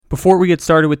Before we get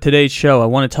started with today's show, I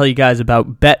want to tell you guys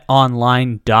about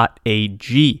betonline.ag.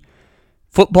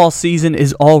 Football season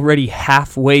is already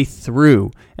halfway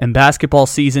through, and basketball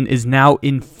season is now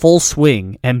in full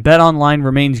swing, and BetOnline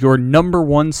remains your number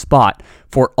one spot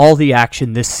for all the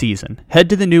action this season. Head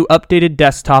to the new updated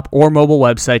desktop or mobile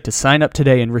website to sign up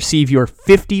today and receive your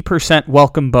 50%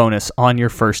 welcome bonus on your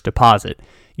first deposit.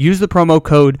 Use the promo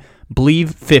code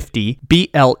BLEAV50,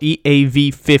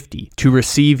 BLEAV 50 to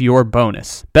receive your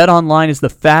bonus. BetOnline is the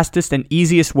fastest and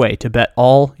easiest way to bet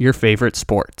all your favorite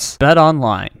sports.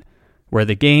 BetOnline, where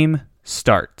the game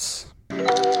starts.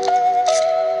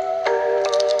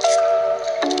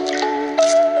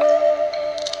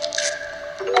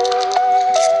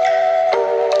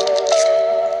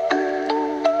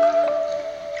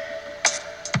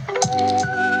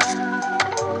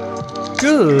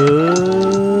 Good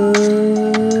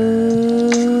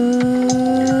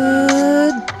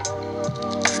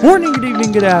morning, good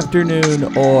evening, good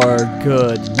afternoon, or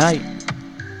good night.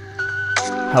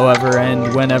 However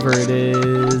and whenever it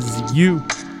is you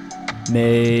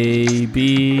may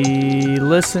be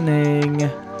listening,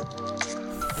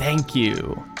 thank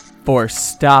you for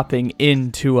stopping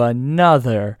into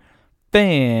another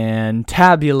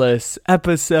fantabulous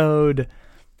episode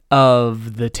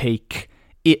of the Take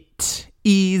It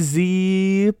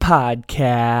Easy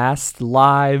podcast,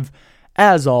 live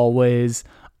as always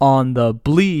on the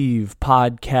Bleav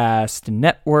Podcast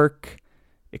Network,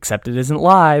 except it isn't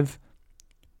live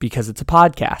because it's a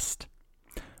podcast.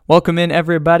 Welcome in,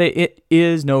 everybody. It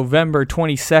is November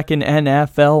 22nd,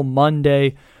 NFL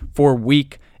Monday for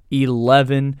Week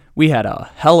 11. We had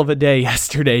a hell of a day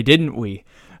yesterday, didn't we?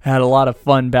 Had a lot of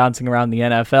fun bouncing around the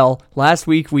NFL. Last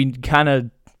week, we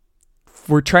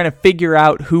were trying to figure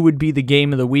out who would be the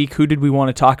game of the week. Who did we want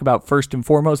to talk about first and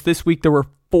foremost? This week, there were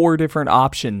 4 different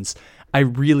options I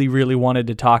really wanted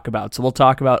to talk about. So we'll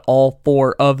talk about all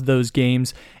 4 of those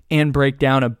games and break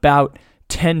down about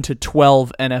 10 to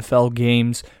 12 NFL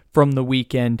games from the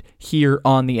weekend here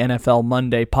on the NFL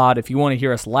Monday pod. If you want to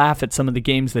hear us laugh at some of the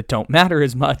games that don't matter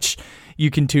as much,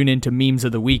 you can tune into Memes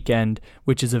of the Weekend,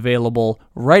 which is available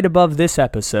right above this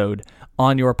episode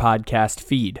on your podcast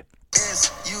feed.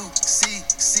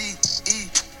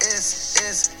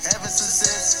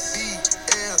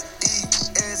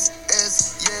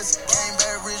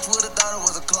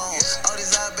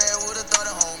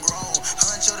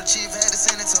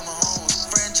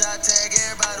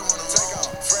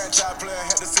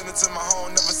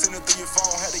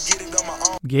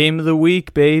 Game of the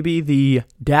week, baby. The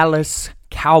Dallas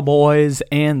Cowboys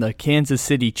and the Kansas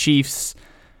City Chiefs.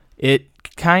 It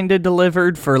kind of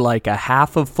delivered for like a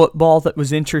half of football that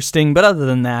was interesting, but other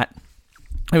than that,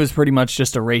 it was pretty much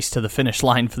just a race to the finish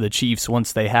line for the Chiefs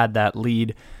once they had that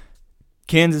lead.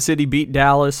 Kansas City beat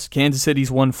Dallas. Kansas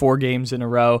City's won 4 games in a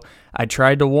row. I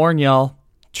tried to warn y'all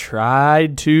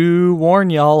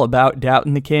about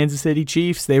doubting the Kansas City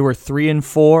Chiefs. They were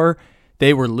 3-4.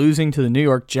 They were losing to the New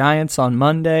York Giants on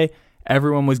Monday.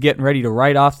 Everyone was getting ready to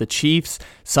write off the Chiefs.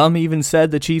 Some even said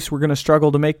the Chiefs were going to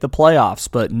struggle to make the playoffs,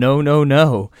 but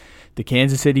no. The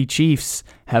Kansas City Chiefs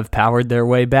have powered their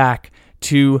way back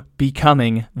to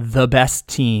becoming the best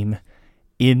team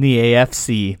in the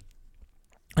AFC.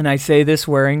 And I say this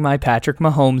wearing my Patrick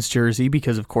Mahomes jersey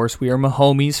because, of course, we are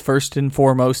Mahomies first and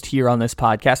foremost here on this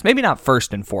podcast. Maybe not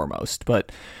first and foremost,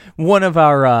 but one of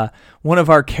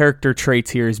our character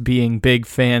traits here is being big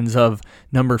fans of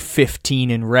number 15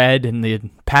 in red, and the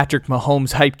Patrick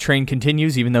Mahomes hype train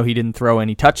continues, even though he didn't throw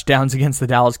any touchdowns against the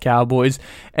Dallas Cowboys,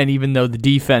 and even though the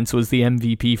defense was the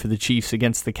MVP for the Chiefs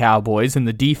against the Cowboys, and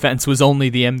the defense was only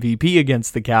the MVP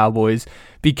against the Cowboys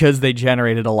because they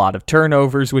generated a lot of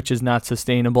turnovers, which is not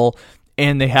sustainable,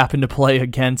 and they happened to play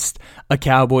against a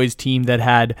Cowboys team that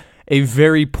had a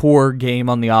very poor game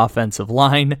on the offensive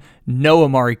line, no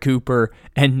Amari Cooper,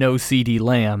 and no CeeDee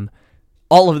Lamb.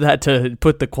 All of that to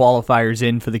put the qualifiers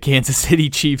in for the Kansas City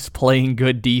Chiefs playing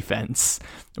good defense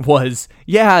was,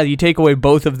 you take away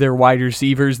both of their wide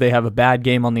receivers, they have a bad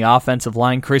game on the offensive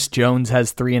line. Chris Jones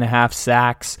has 3.5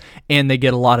 sacks, and they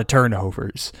get a lot of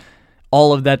turnovers.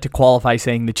 All of that to qualify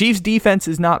saying the Chiefs' defense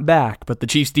is not back, but the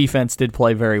Chiefs' defense did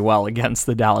play very well against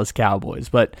the Dallas Cowboys.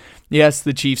 But yes,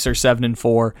 the Chiefs are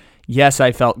 7-4. Yes,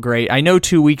 I felt great. I know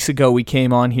 2 weeks ago we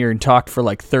came on here and talked for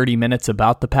like 30 minutes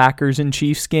about the Packers and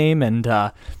Chiefs game, and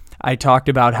I talked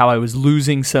about how I was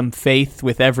losing some faith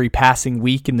with every passing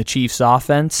week in the Chiefs'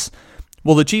 offense.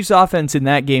 Well, the Chiefs' offense in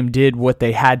that game did what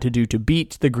they had to do to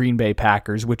beat the Green Bay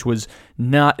Packers, which was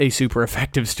not a super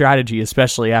effective strategy,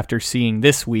 especially after seeing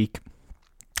this week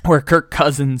where Kirk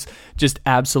Cousins just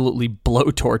absolutely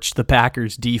blowtorched the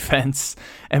Packers defense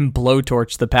and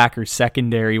blowtorched the Packers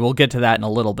secondary. We'll get to that in a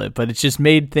little bit, but it's just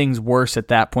made things worse at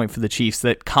that point for the Chiefs,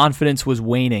 that confidence was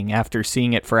waning after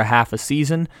seeing it for a half a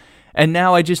season, and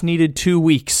now I just needed 2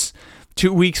 weeks.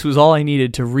 2 weeks was all I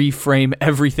needed to reframe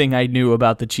everything I knew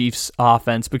about the Chiefs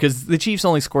offense, because the Chiefs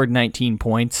only scored 19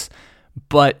 points,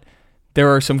 but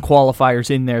there are some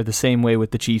qualifiers in there the same way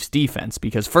with the Chiefs defense,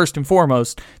 because first and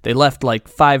foremost, they left like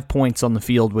 5 points on the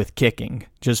field with kicking.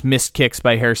 Just missed kicks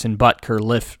by Harrison Butker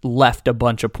left a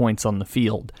bunch of points on the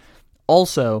field.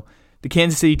 Also, the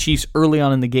Kansas City Chiefs early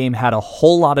on in the game had a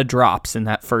whole lot of drops in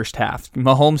that first half.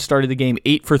 Mahomes started the game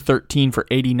 8 for 13 for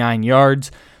 89 yards.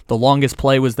 The longest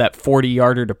play was that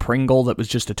 40-yarder to Pringle that was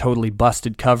just a totally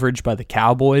busted coverage by the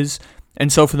Cowboys.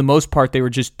 And so for the most part, they were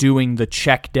just doing the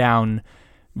check down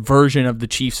version of the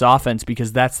Chiefs offense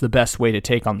because that's the best way to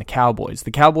take on the Cowboys.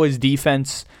 The Cowboys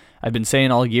defense, I've been saying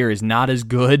all year, is not as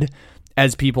good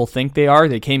as people think they are.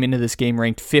 They came into this game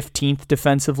ranked 15th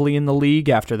defensively in the league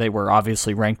after they were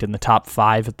obviously ranked in the top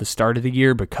 5 at the start of the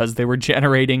year because they were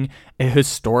generating a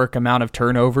historic amount of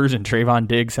turnovers, and Trayvon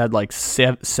Diggs had like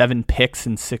 7 picks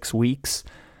in 6 weeks.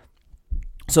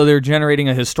 So they're generating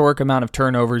a historic amount of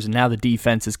turnovers, and now the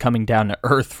defense is coming down to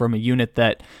earth from a unit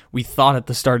that we thought at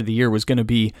the start of the year was going to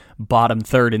be bottom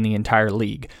 3rd in the entire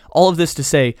league. All of this to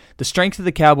say, the strength of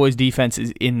the Cowboys defense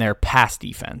is in their pass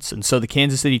defense, and so the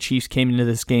Kansas City Chiefs came into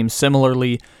this game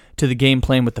similarly to the game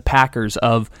plan with the Packers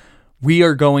of, we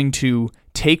are going to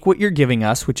take what you're giving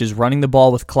us, which is running the ball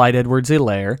with Clyde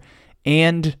Edwards-Helaire,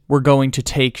 and we're going to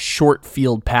take short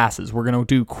field passes. We're going to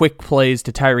do quick plays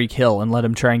to Tyreek Hill and let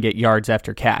him try and get yards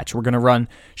after catch. We're going to run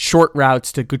short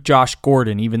routes to Josh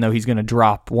Gordon, even though he's going to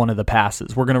drop one of the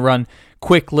passes. We're going to run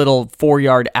quick little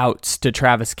 4-yard outs to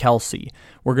Travis Kelce.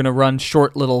 We're going to run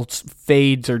short little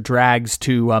fades or drags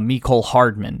to Mecole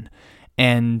Hardman.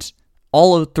 And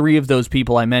all of 3 of those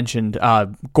people I mentioned,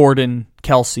 Gordon,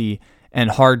 Kelce, and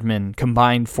Hardman,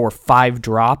 combined for 5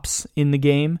 drops in the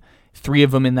game. 3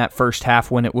 of them in that first half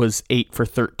when it was 8 for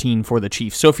 13 for the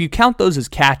Chiefs. So if you count those as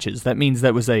catches, that means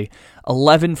that was a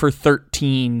 11 for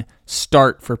 13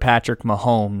 start for Patrick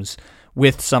Mahomes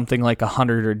with something like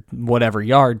 100 or whatever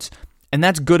yards. And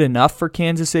that's good enough for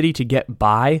Kansas City to get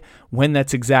by when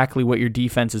that's exactly what your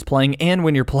defense is playing and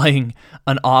when you're playing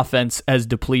an offense as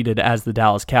depleted as the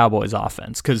Dallas Cowboys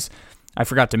offense. Because I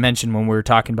forgot to mention when we were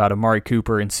talking about Amari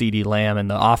Cooper and CeeDee Lamb and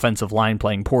the offensive line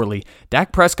playing poorly,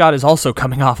 Dak Prescott is also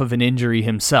coming off of an injury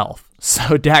himself.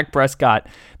 So Dak Prescott,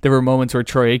 there were moments where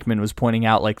Troy Aikman was pointing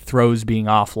out like throws being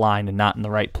offline and not in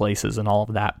the right places and all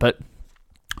of that. But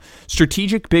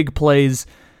strategic big plays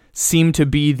seem to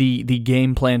be the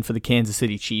game plan for the Kansas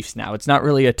City Chiefs now. It's not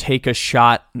really a take a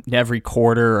shot every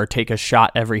quarter or take a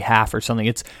shot every half or something.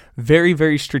 It's very,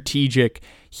 very strategic.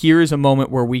 Here is a moment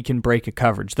where we can break a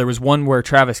coverage. There was one where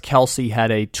Travis Kelce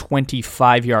had a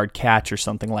 25-yard catch or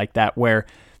something like that where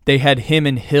they had him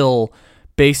and Hill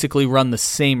basically run the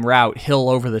same route, Hill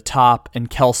over the top and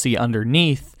Kelce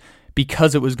underneath,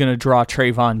 because it was going to draw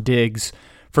Trayvon Diggs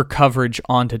for coverage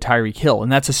onto Tyreek Hill.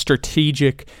 And that's a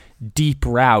strategic deep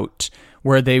route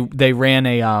where they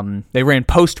ran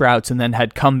post routes and then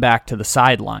had come back to the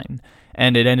sideline.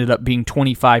 And it ended up being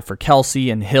 25 for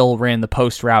Kelce, and Hill ran the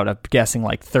post route, I'm guessing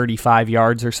like 35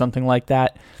 yards or something like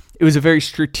that. It was a very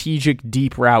strategic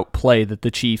deep route play that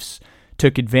the Chiefs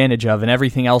took advantage of, and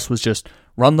everything else was just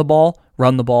run the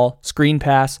ball, screen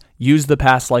pass, use the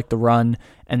pass like the run,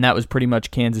 and that was pretty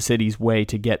much Kansas City's way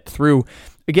to get through.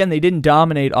 Again, they didn't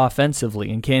dominate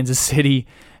offensively, and Kansas City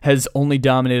has only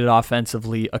dominated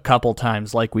offensively a couple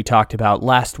times, like we talked about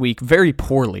last week, very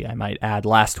poorly, I might add,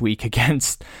 last week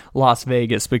against Las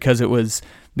Vegas, because it was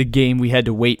the game we had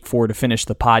to wait for to finish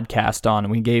the podcast on,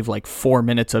 and we gave like 4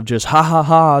 minutes of just, ha ha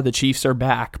ha, the Chiefs are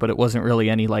back, but it wasn't really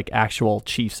any like actual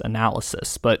Chiefs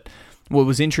analysis. But what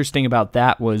was interesting about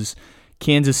that was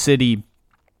Kansas City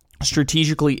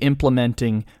strategically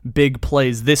implementing big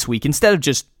plays this week instead of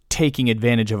just taking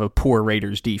advantage of a poor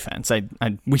Raiders defense.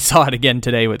 We saw it again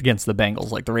today against the Bengals.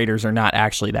 Like, the Raiders are not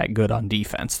actually that good on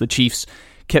defense. The Chiefs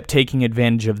kept taking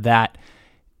advantage of that,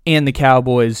 and the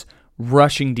Cowboys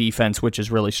rushing defense, which is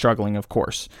really struggling, of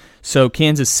course. So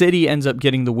Kansas City ends up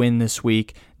getting the win this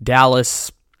week.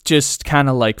 Dallas just kind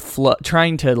of like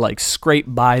trying to like scrape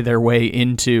by their way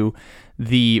into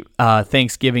the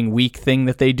Thanksgiving week thing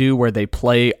that they do, where they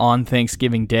play on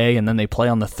Thanksgiving Day and then they play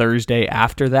on the Thursday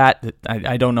after that.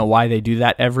 I don't know why they do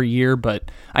that every year,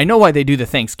 but I know why they do the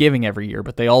Thanksgiving every year,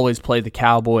 but they always play the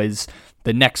Cowboys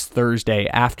the next Thursday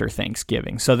after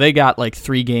Thanksgiving. So they got like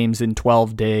 3 games in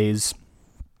 12 days,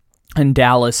 and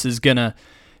Dallas is going to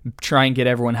try and get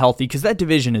everyone healthy, because that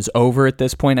division is over at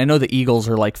this point. I know the Eagles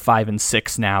are like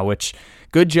 5-6 now, which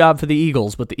good job for the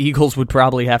Eagles, but the Eagles would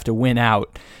probably have to win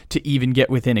out to even get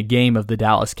within a game of the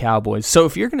Dallas Cowboys. So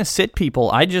if you're going to sit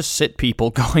people, I just sit people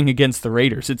going against the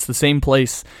Raiders. It's the same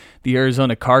place the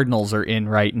Arizona Cardinals are in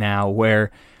right now,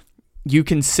 where you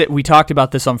can sit. We talked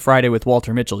about this on Friday with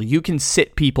Walter Mitchell. You can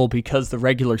sit people because the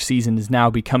regular season is now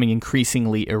becoming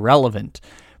increasingly irrelevant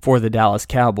for the Dallas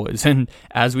Cowboys. And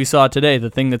as we saw today,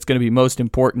 the thing that's going to be most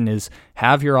important is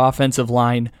have your offensive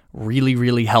line really,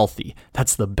 really healthy.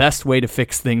 That's the best way to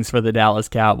fix things for the Dallas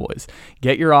Cowboys.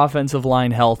 Get your offensive line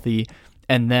healthy,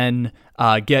 and then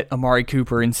get Amari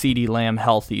Cooper and CeeDee Lamb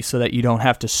healthy so that you don't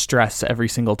have to stress every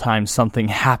single time something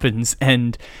happens.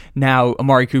 And now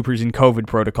Amari Cooper's in COVID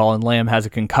protocol and Lamb has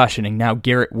a concussion, and now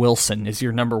Garrett Wilson is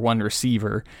your number one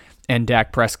receiver, and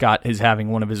Dak Prescott is having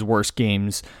one of his worst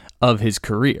games of his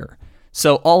career.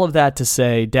 So all of that to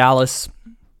say, Dallas,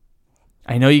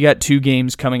 I know you got 2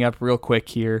 games coming up real quick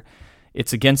here.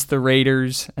 It's against the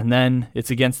Raiders, and then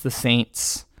it's against the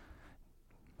Saints.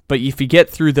 But if you get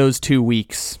through those 2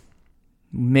 weeks,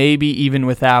 maybe even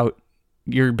without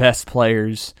your best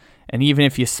players, and even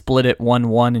if you split it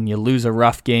 1-1 and you lose a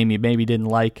rough game you maybe didn't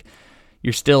like,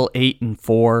 you're still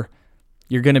 8-4.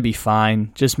 You're going to be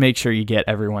fine. Just make sure you get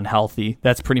everyone healthy.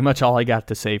 That's pretty much all I got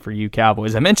to say for you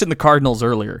Cowboys. I mentioned the Cardinals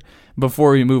earlier.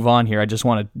 Before we move on here, I just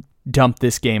want to dump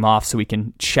this game off so we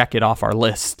can check it off our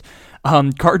list.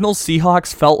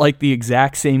 Cardinals-Seahawks felt like the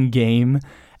exact same game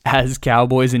as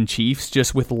Cowboys and Chiefs,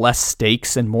 just with less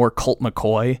stakes and more Colt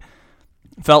McCoy.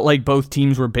 Felt like both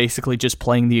teams were basically just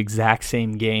playing the exact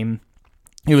same game.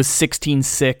 It was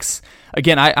 16-6.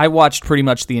 Again, I watched pretty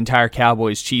much the entire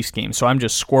Cowboys-Chiefs game, so I'm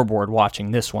just scoreboard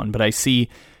watching this one. But I see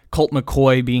Colt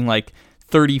McCoy being like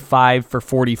 35 for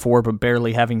 44, but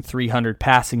barely having 300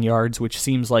 passing yards, which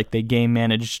seems like they game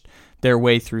managed their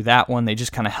way through that one. They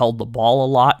just kind of held the ball a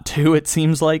lot, too, it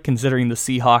seems like, considering the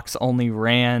Seahawks only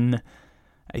ran,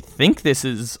 I think this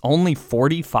is only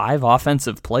 45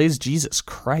 offensive plays. Jesus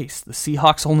Christ, the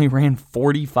Seahawks only ran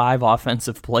 45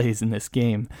 offensive plays in this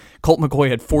game. Colt McCoy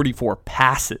had 44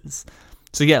 passes.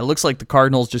 So yeah, it looks like the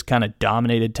Cardinals just kind of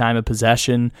dominated time of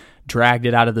possession, dragged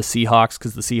it out of the Seahawks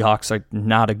because the Seahawks are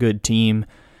not a good team.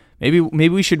 Maybe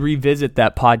we should revisit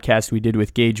that podcast we did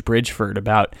with Gage Bridgeford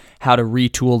about how to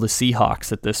retool the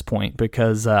Seahawks at this point,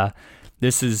 because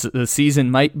the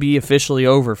season might be officially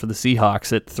over for the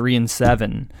Seahawks at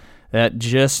 3-7. That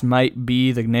just might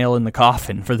be the nail in the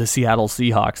coffin for the Seattle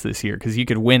Seahawks this year, because you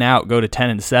could win out, go to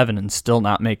 10-7, and still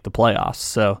not make the playoffs.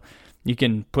 So you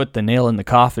can put the nail in the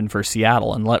coffin for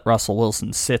Seattle and let Russell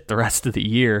Wilson sit the rest of the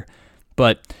year.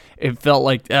 But it felt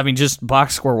like, just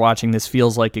box score watching this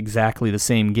feels like exactly the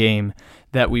same game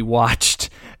that we watched.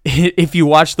 If you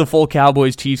watch the full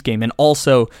Cowboys-Chiefs game, and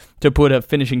also to put a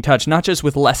finishing touch, not just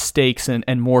with less stakes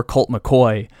and more Colt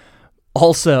McCoy,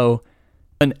 also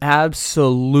an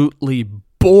absolutely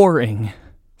boring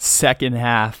second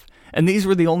half. And these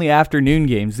were the only afternoon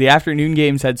games. The afternoon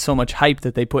games had so much hype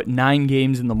that they put 9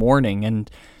 games in the morning, and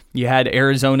you had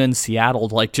Arizona and Seattle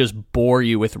just bore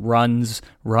you with runs,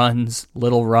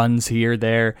 little runs here,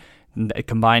 there,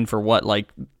 combined for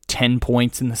 10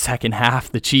 points in the second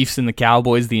half. The Chiefs and the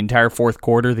Cowboys, the entire fourth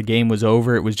quarter, the game was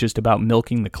over. It was just about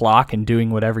milking the clock and doing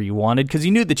whatever you wanted, because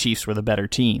you knew the Chiefs were the better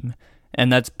team.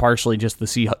 And that's partially just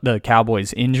the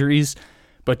Cowboys' injuries,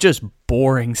 but just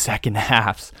boring second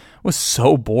halves. I was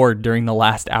so bored during the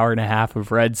last hour and a half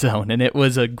of Red Zone, and it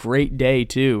was a great day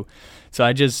too. So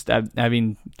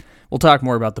we'll talk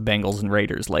more about the Bengals and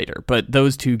Raiders later, but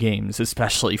those 2 games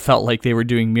especially felt like they were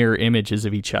doing mirror images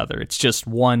of each other. It's just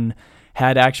one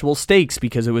had actual stakes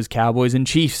because it was Cowboys and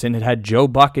Chiefs, and it had Joe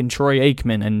Buck and Troy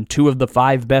Aikman and 2 of the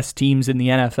 5 best teams in the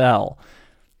NFL.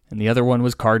 And the other one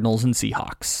was Cardinals and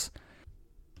Seahawks.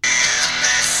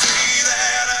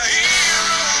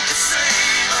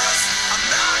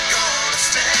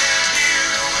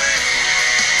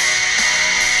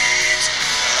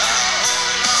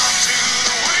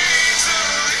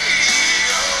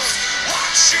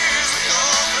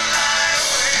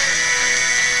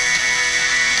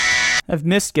 I've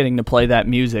missed getting to play that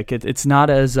music. It's not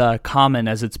as common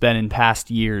as it's been in past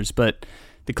years, but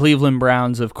the Cleveland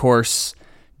Browns, of course,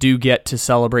 do get to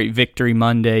celebrate Victory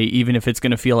Monday, even if it's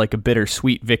going to feel like a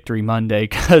bittersweet Victory Monday,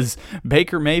 because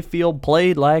Baker Mayfield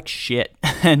played like shit,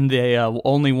 and they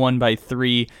only won by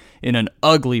 3 in an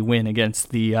ugly win against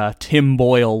the Tim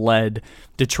Boyle-led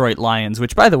Detroit Lions,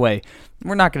 which, by the way,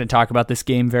 we're not going to talk about this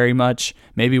game very much.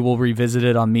 Maybe we'll revisit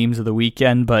it on Memes of the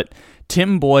Weekend, but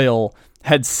Tim Boyle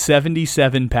had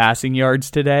 77 passing yards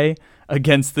today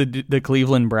against the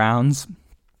Cleveland Browns.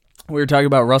 We were talking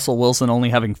about Russell Wilson only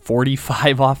having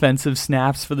 45 offensive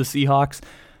snaps for the Seahawks.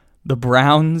 The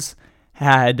Lions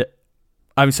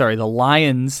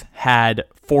had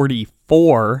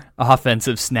 44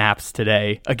 offensive snaps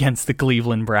today against the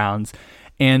Cleveland Browns.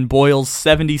 And Boyle's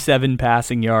 77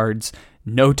 passing yards,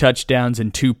 no touchdowns,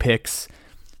 and 2 picks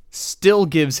still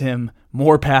gives him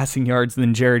more passing yards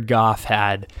than Jared Goff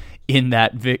had in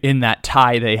that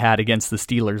tie they had against the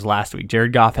Steelers last week.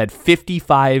 Jared Goff had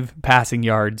 55 passing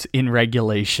yards in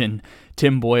regulation.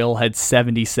 Tim Boyle had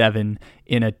 77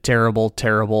 in a terrible,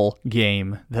 terrible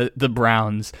game. The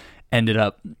Browns ended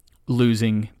up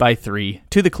losing by 3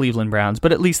 to the Cleveland Browns,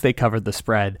 but at least they covered the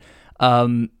spread.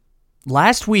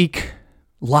 Last week,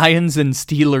 Lions and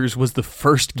Steelers was the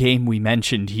first game we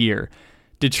mentioned here.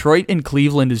 Detroit and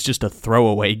Cleveland is just a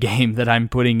throwaway game that I'm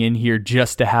putting in here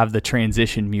just to have the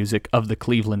transition music of the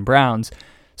Cleveland Browns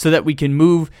so that we can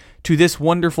move to this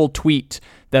wonderful tweet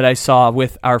that I saw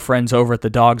with our friends over at the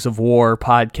Dogs of War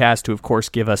podcast, who of course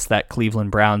give us that Cleveland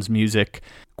Browns music.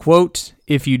 Quote,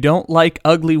 "If you don't like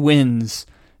ugly wins,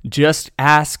 just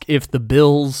ask if the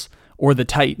Bills or the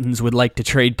Titans would like to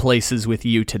trade places with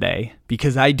you today,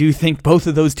 because I do think both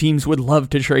of those teams would love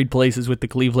to trade places with the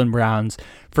Cleveland Browns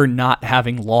for not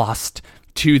having lost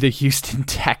to the Houston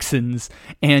Texans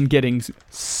and getting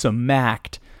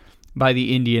smacked by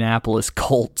the Indianapolis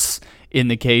Colts in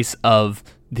the case of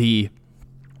the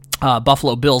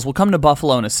Buffalo Bills. We'll come to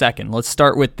Buffalo in a second. Let's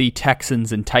start with the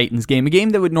Texans and Titans game, a game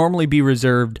that would normally be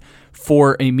reserved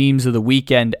for a Memes of the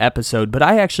Weekend episode, but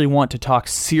I actually want to talk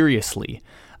seriously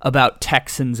about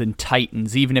Texans and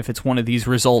Titans, even if it's one of these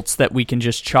results that we can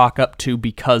just chalk up to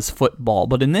because football.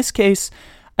 But in this case,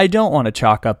 I don't want to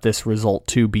chalk up this result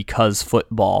to because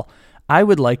football. I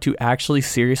would like to actually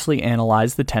seriously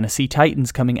analyze the Tennessee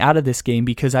Titans coming out of this game,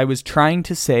 because I was trying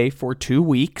to say for 2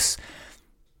 weeks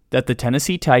that the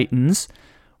Tennessee Titans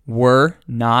were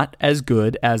not as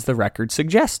good as the record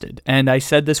suggested. And I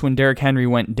said this when Derrick Henry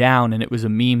went down, and it was a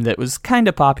meme that was kind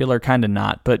of popular, kind of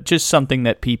not, but just something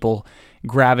that people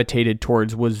gravitated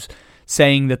towards, was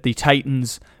saying that the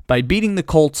Titans, by beating the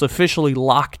Colts, officially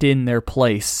locked in their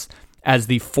place as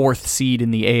the 4th seed in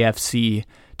the AFC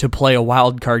to play a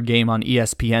wild card game on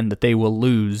ESPN that they will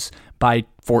lose by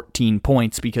 14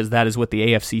 points, because that is what the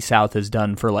AFC South has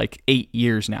done for like 8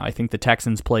 years now. I think the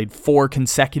Texans played 4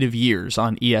 consecutive years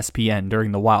on ESPN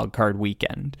during the wild card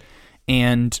weekend.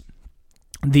 And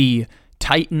the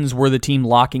Titans were the team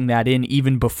locking that in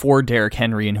even before Derrick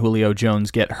Henry and Julio Jones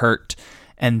get hurt.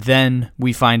 And then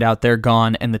we find out they're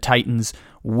gone, and the Titans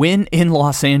win in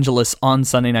Los Angeles on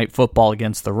Sunday Night Football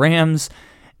against the Rams,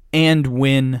 and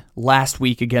win last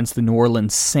week against the New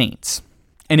Orleans Saints.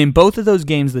 And in both of those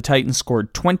games, the Titans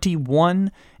scored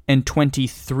 21 and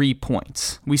 23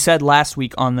 points. We said last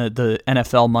week on the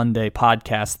NFL Monday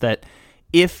podcast that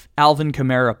if Alvin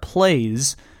Kamara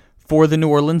plays for the New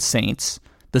Orleans Saints,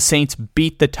 the Saints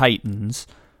beat the Titans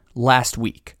last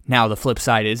week. Now, the flip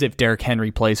side is if Derrick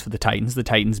Henry plays for the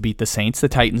Titans beat the Saints. The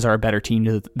Titans are a better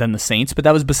team than the Saints, but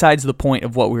that was besides the point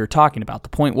of what we were talking about. The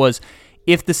point was,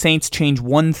 if the Saints change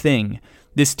one thing,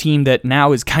 this team that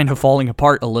now is kind of falling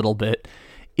apart a little bit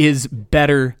is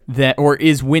better than, or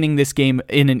is winning this game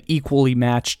in an equally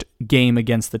matched game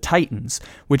against the Titans,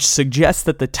 which suggests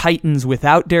that the Titans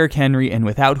without Derrick Henry and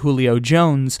without Julio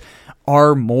Jones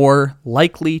are more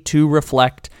likely to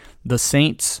reflect the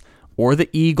Saints or the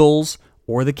Eagles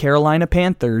or the Carolina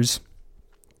Panthers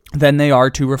than they are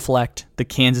to reflect the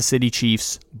Kansas City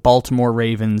Chiefs, Baltimore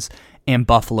Ravens, and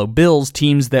Buffalo Bills,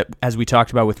 teams that, as we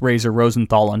talked about with Razor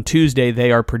Rosenthal on Tuesday,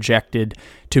 they are projected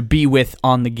to be with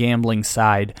on the gambling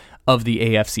side of the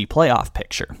AFC playoff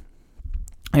picture.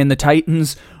 And the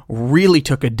Titans really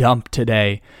took a dump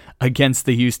today against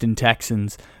the Houston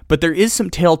Texans, but there is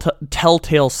some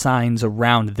telltale signs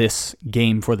around this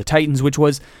game for the Titans, which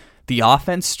was the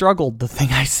offense struggled. The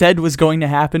thing I said was going to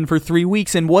happen for 3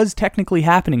 weeks and was technically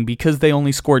happening, because they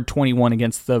only scored 21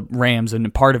 against the Rams,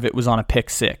 and part of it was on a pick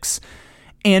 6.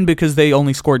 And because they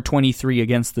only scored 23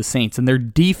 against the Saints. And their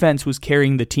defense was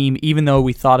carrying the team, even though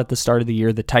we thought at the start of the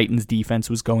year the Titans' defense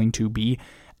was going to be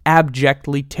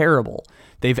abjectly terrible.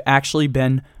 They've actually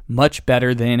been much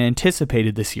better than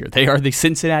anticipated this year. They are the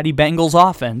Cincinnati Bengals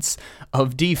offense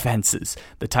of defenses.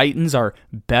 The Titans are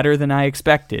better than I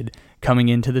expected coming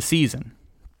into the season.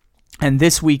 And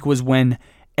this week was when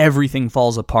everything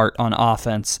falls apart on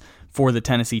offense for the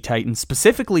Tennessee Titans,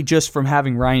 specifically just from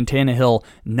having Ryan Tannehill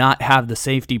not have the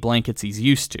safety blankets he's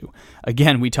used to.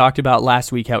 Again, we talked about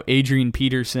last week how Adrian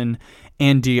Peterson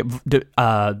and the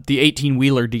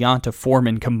 18-wheeler Deonta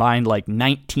Foreman combined like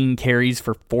 19 carries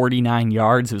for 49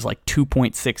 yards. It was like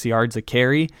 2.6 yards a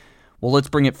carry. Well, let's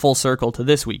bring it full circle to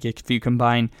this week. If you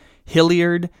combine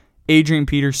Hilliard, Adrian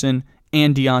Peterson,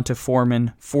 and Deonta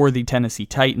Foreman for the Tennessee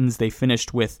Titans. They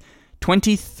finished with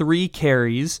 23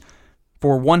 carries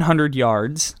for 100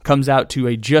 yards, comes out to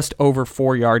a just over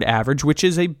 4-yard average, which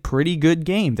is a pretty good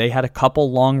game. They had a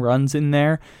couple long runs in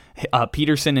there.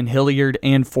 Peterson and Hilliard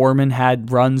and Foreman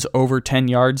had runs over 10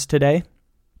 yards today.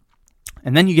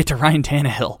 And then you get to Ryan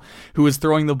Tannehill, who was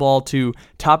throwing the ball to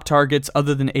top targets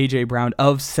other than A.J. Brown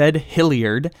of said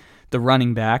Hilliard, the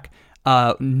running back,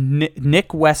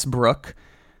 Nick Westbrook,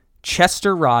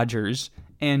 Chester Rogers,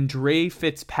 and Dre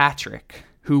Fitzpatrick,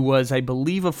 who was, I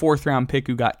believe, a 4th-round pick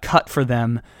who got cut for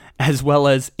them, as well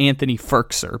as Anthony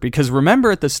Firkser. Because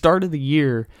remember, at the start of the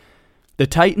year, the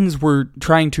Titans were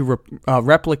trying to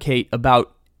replicate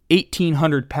about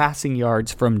 1,800 passing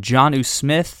yards from Jonnu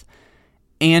Smith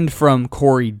and from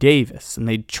Corey Davis. And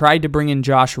they tried to bring in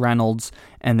Josh Reynolds,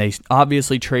 and they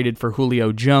obviously traded for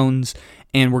Julio Jones,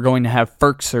 and we're going to have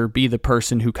Firkser be the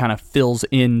person who kind of fills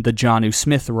in the Jonnu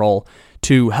Smith role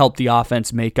to help the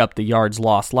offense make up the yards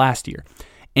lost last year.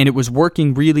 And it was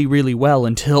working really, really well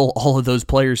until all of those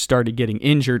players started getting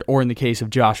injured, or in the case of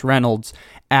Josh Reynolds,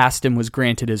 Aston was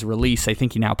granted his release. I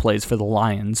think he now plays for the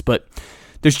Lions, but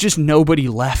there's just nobody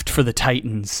left for the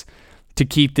Titans to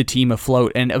keep the team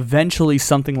afloat, and eventually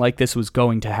something like this was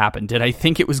going to happen. Did I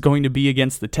think it was going to be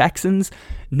against the Texans?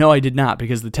 No, I did not,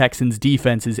 because the Texans'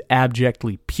 defense is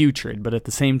abjectly putrid, but at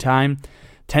the same time,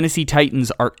 Tennessee Titans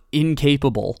are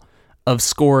incapable of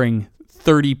scoring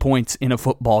 30 points in a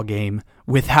football game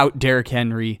without Derrick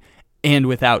Henry and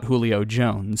without Julio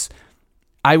Jones.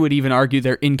 I would even argue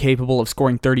they're incapable of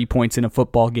scoring 30 points in a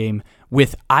football game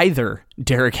with either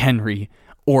Derrick Henry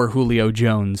or Julio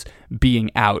Jones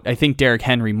being out. I think Derrick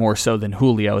Henry more so than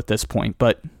Julio at this point,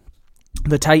 but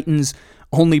the Titans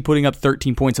only putting up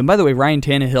 13 points. And by the way, Ryan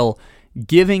Tannehill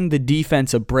giving the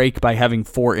defense a break by having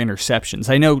 4 interceptions.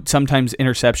 I know sometimes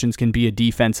interceptions can be a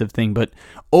defensive thing, but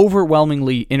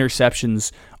overwhelmingly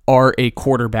interceptions are a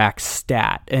quarterback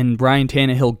stat. And Ryan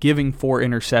Tannehill giving 4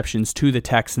 interceptions to the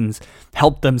Texans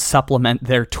helped them supplement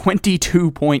their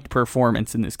 22-point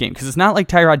performance in this game. Because it's not like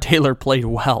Tyrod Taylor played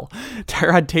well.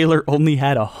 Tyrod Taylor only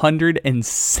had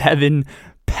 107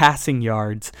 passing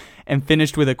yards and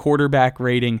finished with a quarterback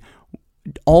rating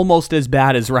almost as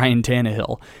bad as Ryan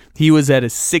Tannehill. He was at a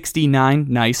 69,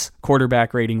 nice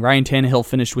quarterback rating. Ryan Tannehill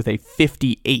finished with a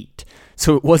 58.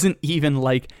 So it wasn't even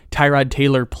like Tyrod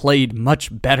Taylor played much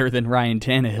better than Ryan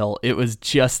Tannehill. It was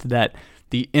just that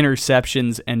the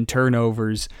interceptions and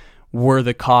turnovers were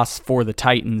the costs for the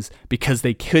Titans because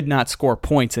they could not score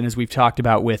points. And as we've talked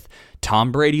about with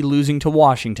Tom Brady losing to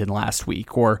Washington last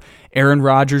week, or Aaron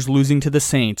Rodgers losing to the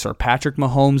Saints, or Patrick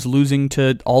Mahomes losing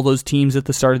to all those teams at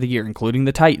the start of the year, including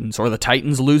the Titans, or the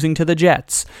Titans losing to the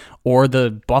Jets, or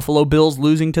the Buffalo Bills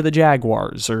losing to the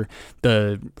Jaguars, or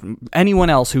anyone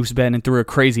else who's been through a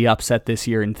crazy upset this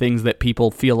year and things that people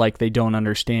feel like they don't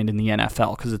understand in the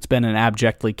NFL because it's been an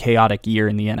abjectly chaotic year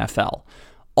in the NFL.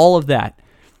 All of that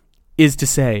is to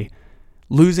say,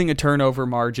 losing a turnover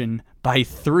margin by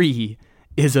 3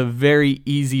 is a very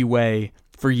easy way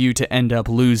for you to end up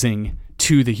losing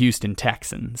to the Houston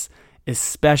Texans,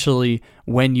 especially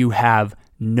when you have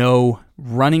no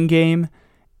running game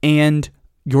and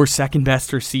your second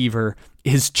best receiver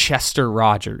is Chester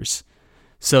Rogers.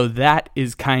 So that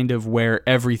is kind of where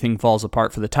everything falls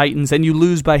apart for the Titans, and you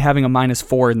lose by having a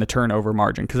 -4 in the turnover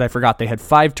margin, because I forgot they had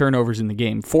 5 turnovers in the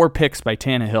game, 4 picks by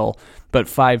Tannehill, but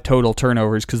 5 total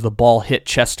turnovers because the ball hit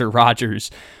Chester Rogers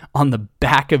on the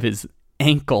back of his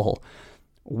ankle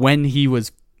when he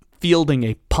was fielding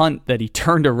a punt that he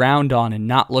turned around on and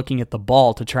not looking at the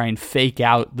ball to try and fake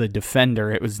out the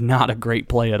defender. It was not a great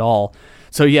play at all.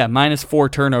 So yeah, -4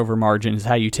 turnover margin is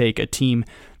how you take a team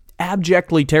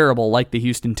abjectly terrible like the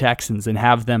Houston Texans and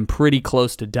have them pretty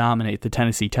close to dominate the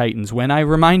Tennessee Titans. When I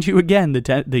remind you again,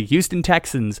 the Houston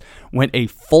Texans went a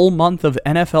full month of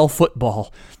NFL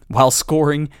football while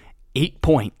scoring 8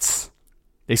 points.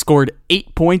 They scored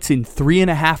 8 points in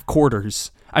 3.5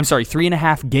 quarters.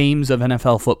 3.5 games of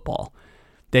NFL football.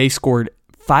 They scored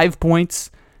 5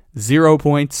 points, 0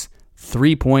 points,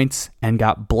 3 points, and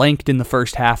got blanked in the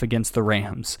first half against the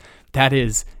Rams. That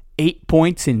is 8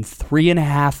 points in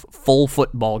 3.5 full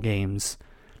football games.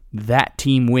 That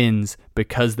team wins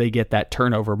because they get that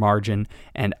turnover margin,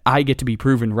 and I get to be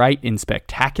proven right in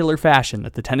spectacular fashion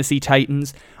that the Tennessee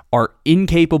Titans are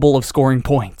incapable of scoring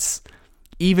points.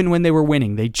 Even when they were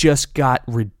winning, they just got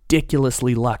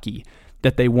ridiculously lucky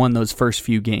that they won those first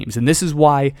few games. And this is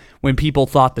why when people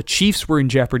thought the Chiefs were in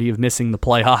jeopardy of missing the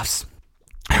playoffs,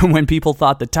 when people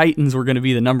thought the Titans were going to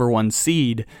be the number 1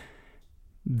 seed,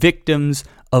 victims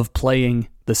of playing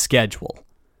the schedule.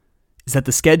 is that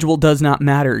the schedule does not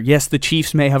matter. Yes, the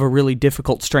Chiefs may have a really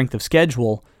difficult strength of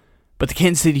schedule, but the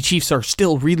Kansas City Chiefs are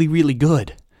still really, really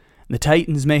good. The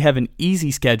Titans may have an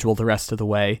easy schedule the rest of the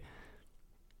way,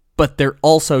 but they're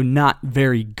also not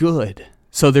very good.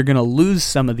 So they're going to lose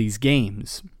some of these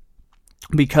games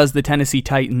because the Tennessee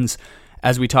Titans,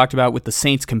 as we talked about with the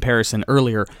Saints comparison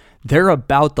earlier, they're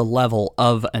about the level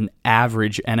of an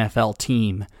average NFL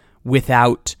team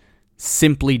without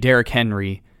simply Derrick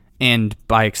Henry and,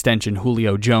 by extension,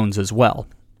 Julio Jones as well.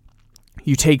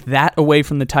 You take that away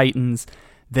from the Titans,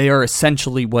 they are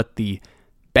essentially what the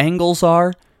Bengals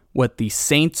are, what the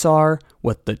Saints are,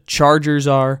 what the Chargers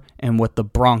are, and what the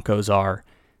Broncos are,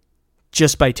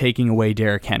 just by taking away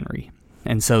Derrick Henry.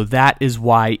 And so that is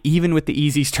why, even with the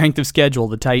easy strength of schedule,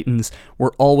 the Titans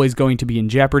were always going to be in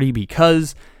jeopardy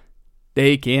because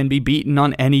they can be beaten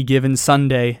on any given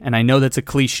Sunday. And I know that's a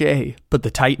cliche, but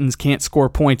the Titans can't score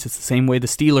points. It's the same way the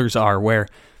Steelers are, where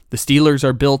the Steelers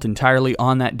are built entirely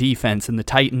on that defense, and the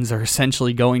Titans are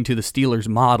essentially going to the Steelers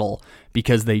model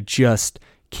because they just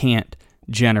can't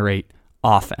generate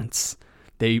offense.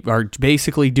 They are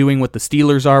basically doing what the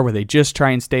Steelers are, where they just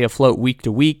try and stay afloat week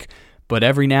to week, but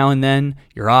every now and then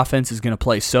your offense is going to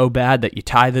play so bad that you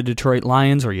tie the Detroit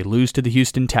Lions or you lose to the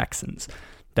Houston Texans.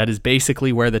 That is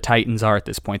basically where the Titans are at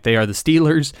this point. They are the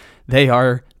Steelers, they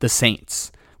are the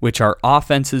Saints, which are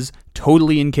offenses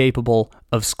totally incapable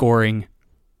of scoring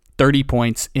 30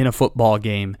 points in a football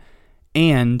game.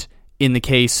 And in the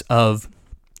case of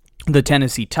the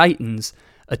Tennessee Titans,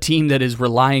 a team that is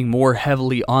relying more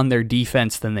heavily on their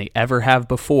defense than they ever have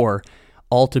before,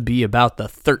 all to be about the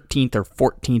 13th or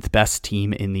 14th best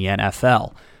team in the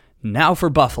NFL. Now for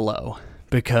Buffalo,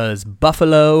 because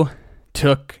Buffalo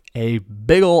took a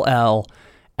big ol' L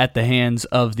at the hands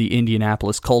of the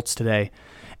Indianapolis Colts today.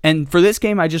 And for this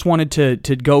game, I just wanted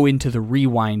to go into the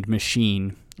rewind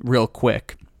machine real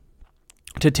quick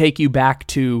to take you back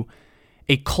to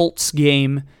a Colts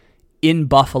game in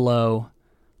Buffalo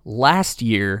last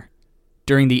year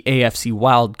during the AFC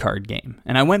wildcard game.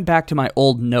 And I went back to my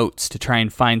old notes to try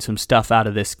and find some stuff out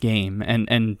of this game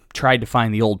and tried to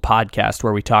find the old podcast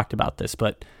where we talked about this.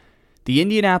 But the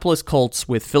Indianapolis Colts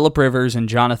with Phillip Rivers and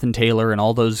Jonathan Taylor and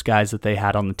all those guys that they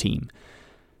had on the team.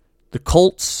 The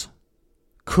Colts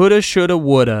coulda, shoulda,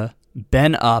 woulda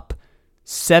been up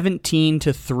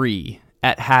 17-3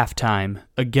 at halftime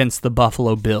against the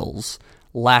Buffalo Bills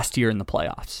last year in the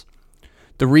playoffs.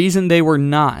 The reason they were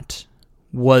not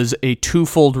was a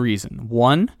twofold reason.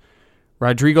 One,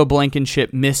 Rodrigo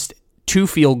Blankenship missed 2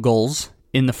 field goals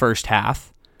in the first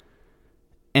half.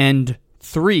 And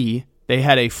 3, they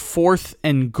had a 4th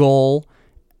and goal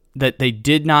that they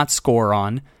did not score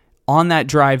on. On that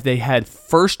drive, they had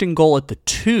 1st and goal at the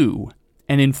 2,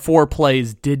 and in 4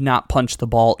 plays did not punch the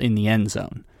ball in the end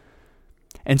zone.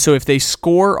 And so if they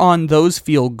score on those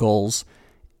field goals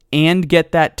and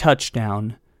get that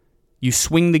touchdown, you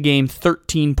swing the game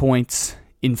 13 points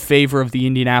in favor of the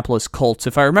Indianapolis Colts.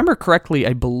 If I remember correctly,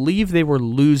 I believe they were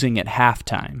losing at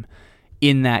halftime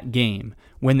in that game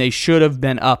when they should have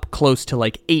been up close to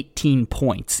like 18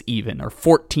 points even, or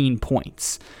 14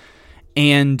 points.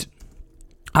 And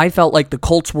I felt like the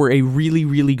Colts were a really,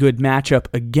 really good matchup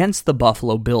against the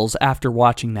Buffalo Bills after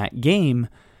watching that game,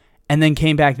 and then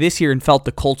came back this year and felt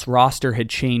the Colts roster had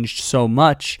changed so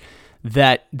much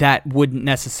that that wouldn't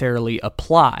necessarily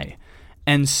apply.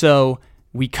 And so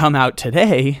we come out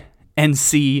today and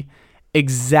see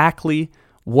exactly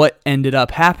what ended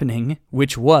up happening,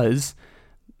 which was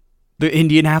the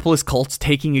Indianapolis Colts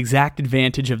taking exact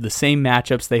advantage of the same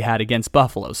matchups they had against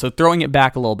Buffalo. So throwing it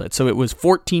back a little bit. So it was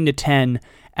 14-10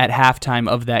 at halftime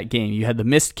of that game. You had the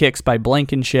missed kicks by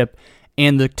Blankenship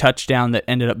and the touchdown that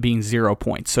ended up being 0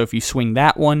 points. So if you swing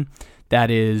that one, that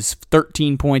is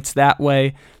 13 points that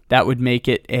way. That would make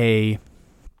it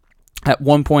at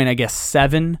one point, I guess,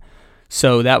 7.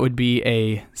 So that would be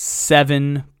a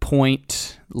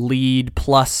 7-point lead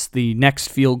plus the next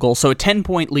field goal. So a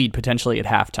 10-point lead potentially at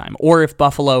halftime. Or if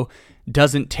Buffalo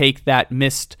doesn't take that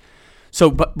missed.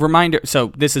 But reminder,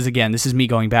 so this is me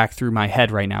going back through my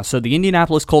head right now. So the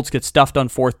Indianapolis Colts get stuffed on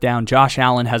 4th down. Josh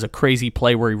Allen has a crazy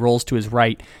play where he rolls to his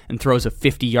right and throws a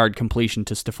 50-yard completion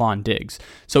to Stephon Diggs.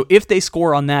 So if they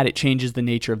score on that, it changes the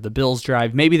nature of the Bills'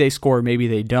 drive. Maybe they score, maybe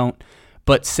they don't.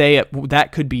 But that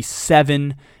could be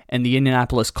 7, and the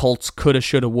Indianapolis Colts coulda,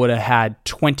 shoulda, woulda had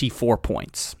 24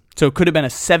 points. So it could have been a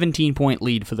 17-point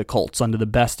lead for the Colts under the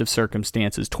best of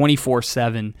circumstances,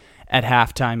 24-7 at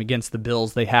halftime against the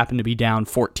Bills. They happened to be down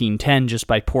 14-10 just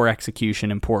by poor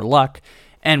execution and poor luck,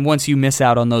 And once you miss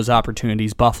out on those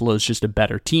opportunities, Buffalo's just a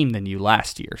better team than you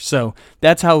last year. So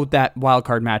that's how that wild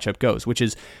card matchup goes, which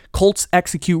is Colts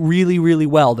execute really, really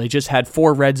well. They just had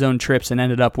 4 red zone trips and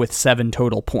ended up with 7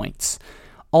 total points.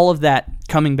 All of that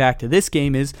coming back to this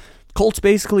game is Colts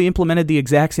basically implemented the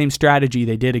exact same strategy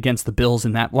they did against the Bills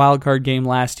in that wild card game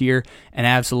last year and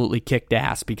absolutely kicked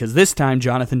ass, because this time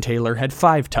Jonathan Taylor had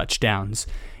 5 touchdowns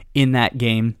in that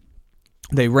game.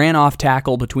 They ran off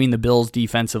tackle between the Bills'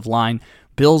 defensive line.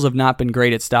 Bills have not been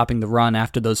great at stopping the run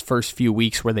after those first few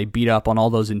weeks where they beat up on all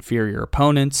those inferior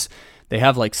opponents. They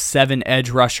have like 7 edge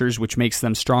rushers, which makes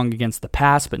them strong against the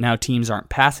pass, but now teams aren't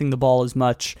passing the ball as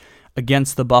much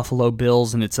against the Buffalo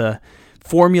Bills, and it's a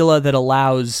formula that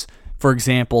allows, for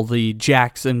example, the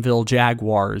Jacksonville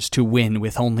Jaguars to win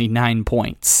with only 9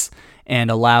 points and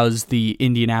allows the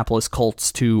Indianapolis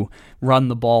Colts to run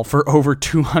the ball for over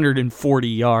 240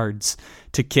 yards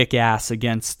to kick ass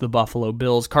against the Buffalo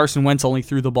Bills. Carson Wentz only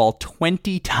threw the ball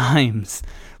 20 times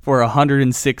for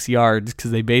 106 yards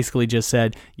because they basically just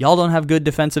said, y'all don't have good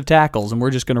defensive tackles, and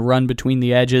we're just going to run between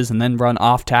the edges and then run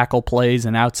off-tackle plays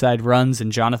and outside runs,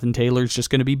 and Jonathan Taylor's just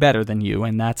going to be better than you,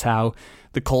 and that's how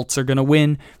the Colts are going to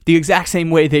win the exact same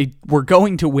way they were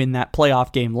going to win that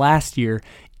playoff game last year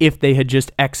if they had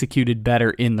just executed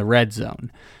better in the red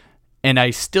zone. And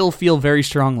I still feel very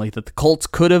strongly that the Colts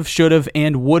could have, should have,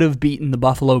 and would have beaten the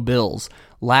Buffalo Bills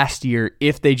last year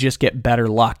if they just get better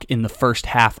luck in the first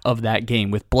half of that game,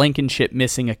 with Blankenship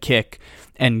missing a kick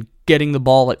and getting the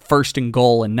ball at 1st and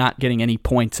goal and not getting any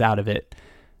points out of it.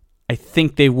 I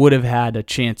think they would have had a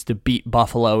chance to beat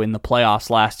Buffalo in the playoffs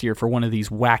last year for one of these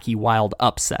wacky, wild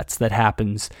upsets that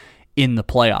happens in the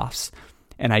playoffs.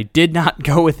 And I did not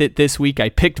go with it this week. I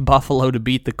picked Buffalo to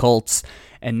beat the Colts.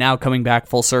 And now coming back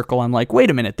full circle, I'm like,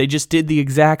 wait a minute, they just did the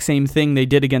exact same thing they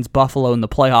did against Buffalo in the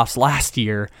playoffs last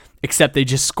year, except they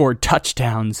just scored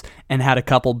touchdowns and had a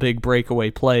couple big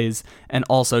breakaway plays, and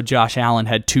also Josh Allen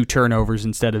had 2 turnovers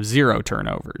instead of 0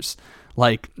 turnovers.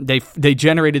 Like, they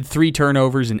generated 3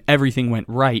 turnovers and everything went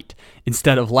right,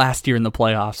 instead of last year in the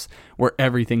playoffs where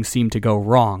everything seemed to go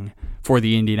wrong for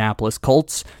the Indianapolis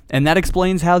Colts, and that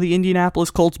explains how the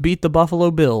Indianapolis Colts beat the Buffalo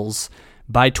Bills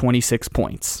by 26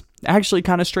 points. Actually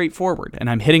kind of straightforward, and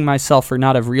I'm hitting myself for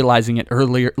not have realized it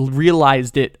earlier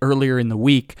in the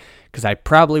week, because I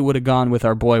probably would have gone with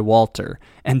our boy Walter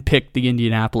and picked the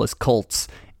Indianapolis Colts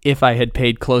if I had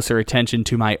paid closer attention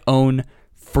to my own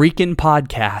freaking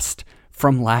podcast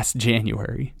from last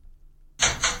January.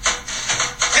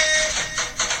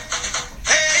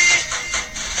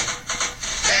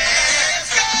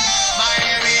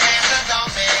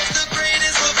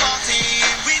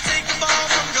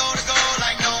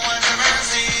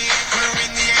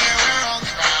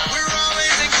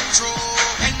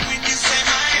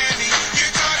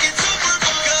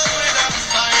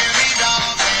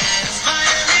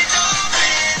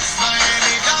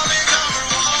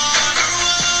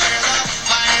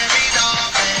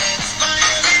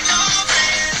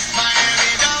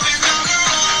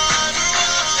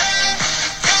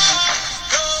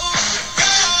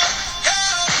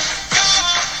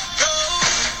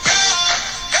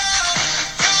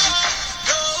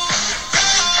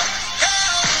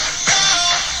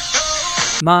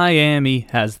 Miami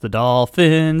has the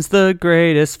Dolphins, the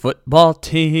greatest football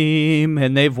team,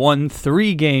 and they've won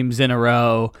 3 games in a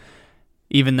row,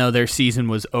 even though their season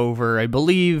was over. I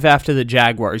believe after the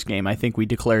Jaguars game, I think we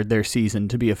declared their season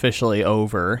to be officially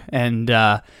over, and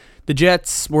the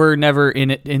Jets were never in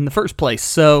it in the first place.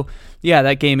 So, yeah,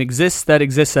 that game exists. That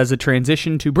exists as a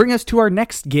transition to bring us to our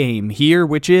next game here,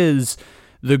 which is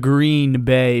the Green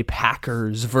Bay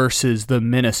Packers versus the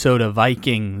Minnesota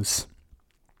Vikings.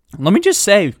 Let me just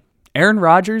say, Aaron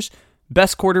Rodgers,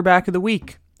 best quarterback of the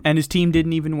week, and his team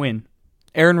didn't even win.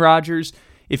 Aaron Rodgers,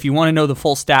 if you want to know the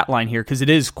full stat line here, because it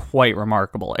is quite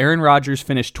remarkable, Aaron Rodgers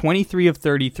finished 23 of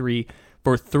 33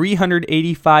 for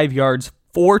 385 yards,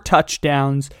 4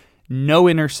 touchdowns, no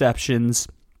interceptions,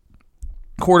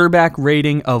 quarterback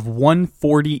rating of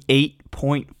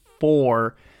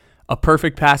 148.4. A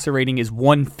perfect passer rating is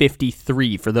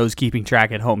 153 for those keeping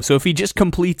track at home. So if he just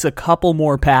completes a couple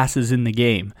more passes in the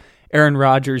game, Aaron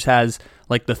Rodgers has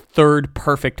like the 3rd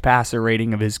perfect passer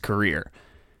rating of his career.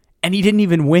 And he didn't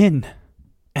even win.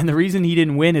 And the reason he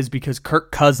didn't win is because Kirk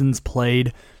Cousins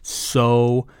played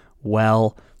so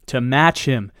well to match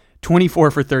him. 24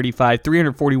 for 35,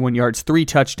 341 yards, 3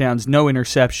 touchdowns, no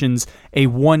interceptions, a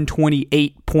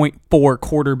 128.4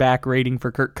 quarterback rating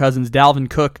for Kirk Cousins. Dalvin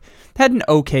Cook had an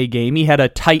okay game. He had a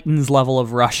Titans level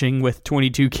of rushing with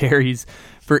 22 carries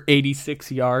for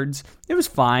 86 yards. It was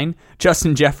fine.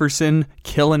 Justin Jefferson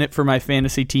killing it for my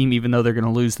fantasy team, even though they're going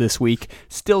to lose this week.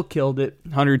 Still killed it,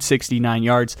 169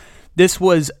 yards. This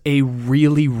was a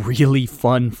really, really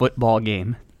fun football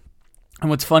game. And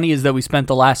what's funny is that we spent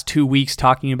the last 2 weeks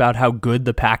talking about how good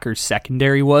the Packers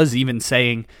secondary was, even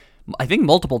saying, I think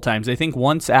multiple times. I think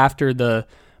once after the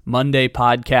Monday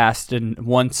podcast and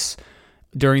once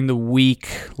during the week,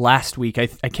 last week, I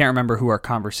can't remember who our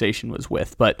conversation was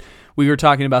with, but we were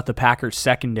talking about the Packers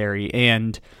secondary,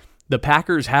 and the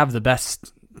Packers have the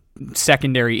best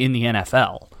secondary in the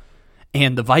NFL,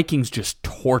 and the Vikings just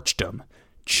torched them.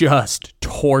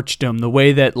 The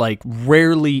way that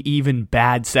rarely even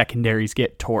bad secondaries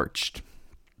get torched.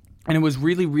 And it was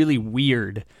really, really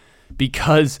weird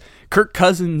because Kirk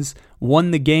Cousins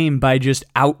won the game by just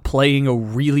outplaying a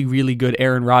really, really good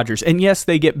Aaron Rodgers. And yes,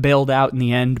 they get bailed out in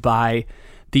the end by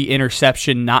the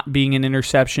interception not being an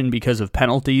interception because of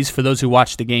penalties. For those who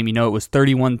watched the game, it was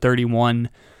 31-31.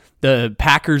 The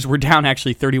Packers were down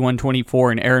actually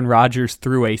 31-24, and Aaron Rodgers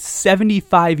threw a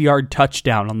 75-yard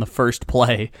touchdown on the first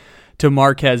play to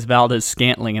Marquez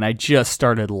Valdes-Scantling, and I just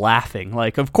started laughing.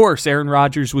 Of course, Aaron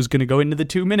Rodgers was going to go into the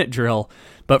 2-minute drill,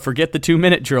 but forget the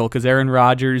 2-minute drill because Aaron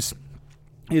Rodgers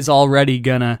is already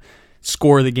going to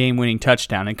score the game-winning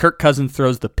touchdown, and Kirk Cousins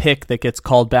throws the pick that gets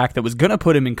called back that was going to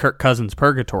put him in Kirk Cousins'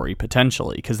 purgatory,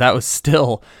 potentially, because that was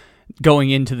still going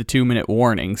into the 2-minute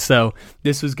warning. So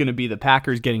this was going to be the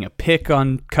Packers getting a pick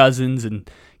on Cousins and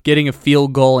getting a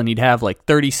field goal, and he'd have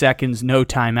 30 seconds, no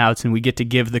timeouts, and we get to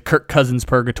give the Kirk Cousins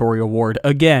Purgatory Award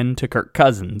again to Kirk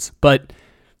Cousins. But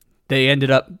they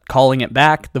ended up calling it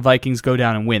back. The Vikings go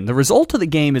down and win. The result of the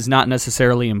game is not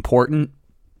necessarily important,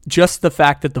 just the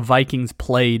fact that the Vikings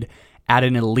played at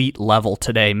an elite level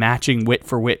today, matching wit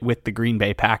for wit with the Green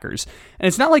Bay Packers. And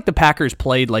it's not like the Packers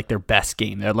played their best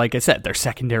game. Like I said, their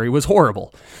secondary was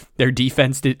horrible. Their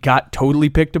defense got totally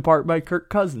picked apart by Kirk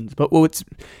Cousins. But what's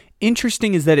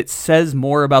interesting is that it says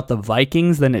more about the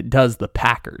Vikings than it does the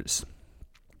Packers.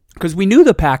 Because we knew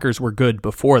the Packers were good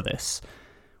before this.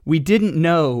 We didn't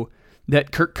know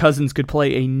that Kirk Cousins could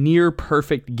play a near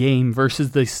perfect game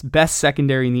versus the best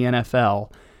secondary in the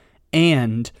NFL,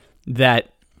 and that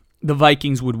the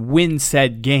Vikings would win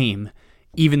said game,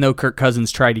 even though Kirk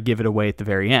Cousins tried to give it away at the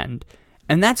very end.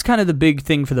 And that's kind of the big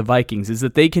thing for the Vikings, is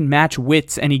that they can match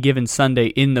wits any given Sunday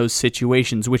in those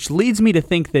situations, which leads me to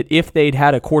think that if they'd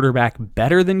had a quarterback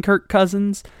better than Kirk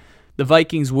Cousins, the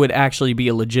Vikings would actually be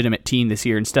a legitimate team this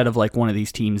year instead of one of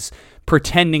these teams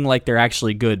pretending like they're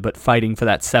actually good but fighting for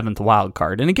that 7th wild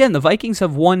card. And again, the Vikings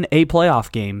have won a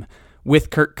playoff game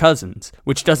with Kirk Cousins,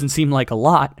 which doesn't seem like a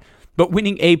lot, but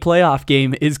winning a playoff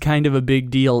game is kind of a big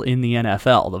deal in the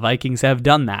NFL. The Vikings have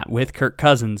done that with Kirk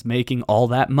Cousins making all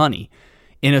that money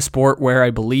in a sport where I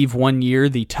believe one year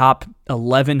the top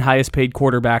 11 highest paid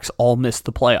quarterbacks all missed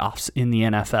the playoffs in the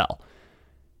NFL.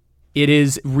 It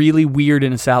is really weird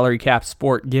in a salary cap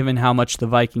sport, given how much the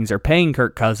Vikings are paying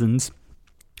Kirk Cousins,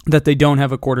 that they don't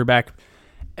have a quarterback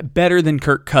better than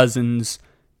Kirk Cousins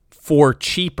for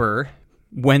cheaper.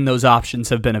 When those options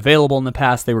have been available in the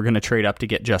past, they were going to trade up to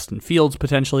get Justin Fields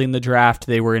potentially in the draft.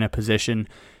 They were in a position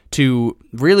to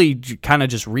really kind of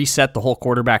just reset the whole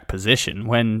quarterback position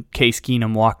when Case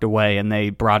Keenum walked away and they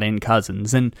brought in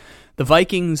Cousins. And the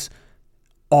Vikings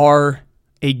are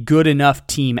a good enough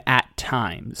team at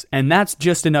times, and that's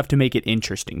just enough to make it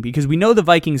interesting because we know the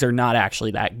Vikings are not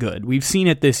actually that good. We've seen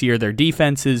it this year. Their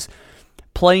defense is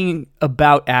playing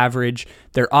about average.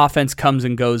 Their offense comes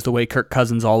and goes the way Kirk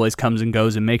Cousins always comes and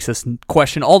goes and makes us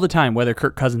question all the time whether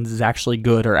Kirk Cousins is actually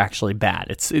good or actually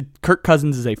bad. Kirk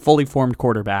Cousins is a fully formed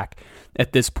quarterback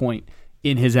at this point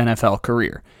in his NFL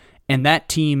career. And that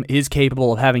team is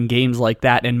capable of having games like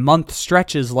that and month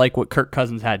stretches like what Kirk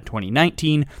Cousins had in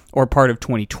 2019 or part of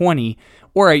 2020,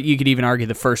 or you could even argue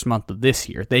the first month of this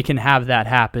year. They can have that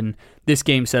happen. This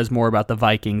game says more about the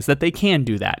Vikings, that they can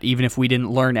do that. Even if we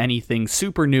didn't learn anything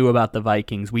super new about the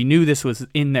Vikings, we knew this was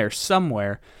in there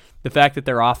somewhere. The fact that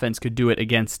their offense could do it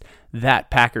against that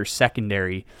Packers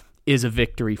secondary is a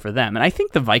victory for them. And I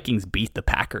think the Vikings beat the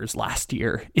Packers last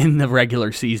year in the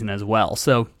regular season as well.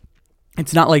 So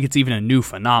it's not like it's even a new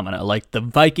phenomena. Like, the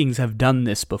Vikings have done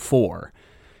this before.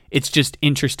 It's just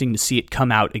interesting to see it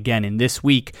come out again in this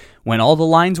week when all the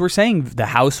lines were saying the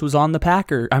house was on the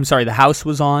Packers. I'm sorry, the house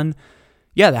was on.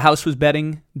 Yeah, the house was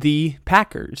betting the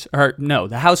Packers. Or no,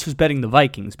 the house was betting the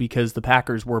Vikings because the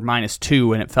Packers were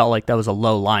 -2 and it felt like that was a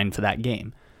low line for that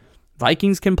game.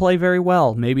 Vikings can play very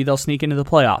well. Maybe they'll sneak into the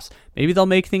playoffs. Maybe they'll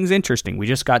make things interesting. We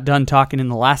just got done talking in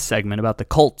the last segment about the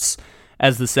Colts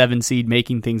as the 7 seed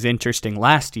making things interesting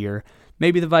last year.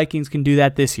 Maybe the Vikings can do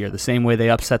that this year, the same way they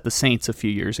upset the Saints a few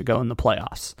years ago in the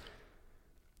playoffs.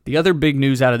 The other big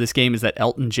news out of this game is that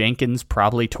Elton Jenkins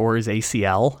probably tore his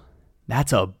ACL.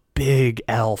 That's a big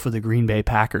L for the Green Bay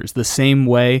Packers. The same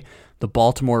way the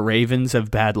Baltimore Ravens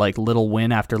have had like little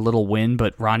win after little win,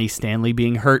 but Ronnie Stanley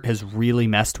being hurt has really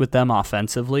messed with them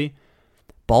offensively.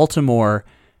 Baltimore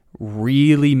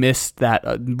really missed that,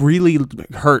 really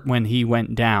hurt when he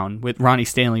went down, when Ronnie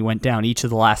Stanley went down each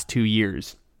of the last 2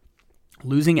 years.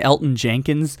 Losing Elton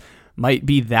Jenkins might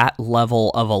be that level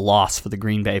of a loss for the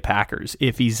Green Bay Packers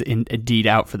if he's indeed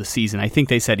out for the season. I think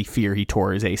they said he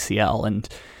tore his ACL, and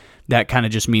that kind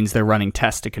of just means they're running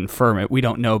tests to confirm it. We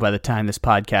don't know by the time this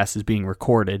podcast is being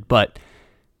recorded, but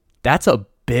that's a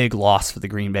big loss for the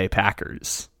Green Bay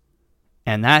Packers.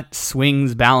 And that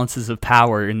swings balances of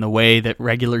power in the way that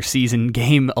regular season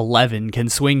game 11 can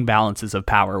swing balances of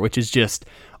power, which is just,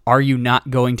 are you not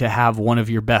going to have one of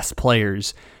your best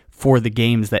players for the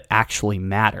games that actually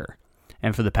matter?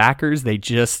 And for the Packers, they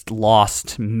just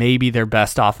lost maybe their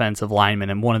best offensive lineman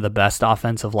and one of the best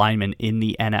offensive linemen in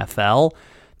the NFL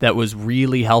that was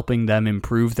really helping them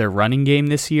improve their running game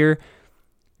this year.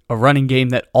 A running game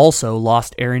that also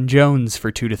lost Aaron Jones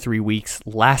for 2 to 3 weeks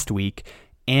last week,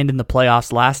 and in the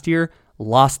playoffs last year,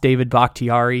 lost David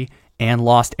Bakhtiari and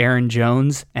lost Aaron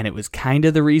Jones, and it was kind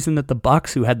of the reason that the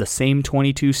Bucs, who had the same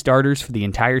 22 starters for the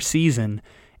entire season,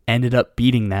 ended up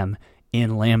beating them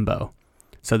in Lambeau.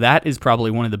 So that is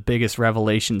probably one of the biggest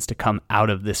revelations to come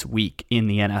out of this week in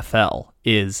the NFL,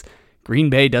 is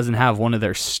Green Bay doesn't have one of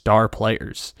their star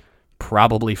players,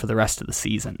 probably for the rest of the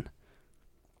season.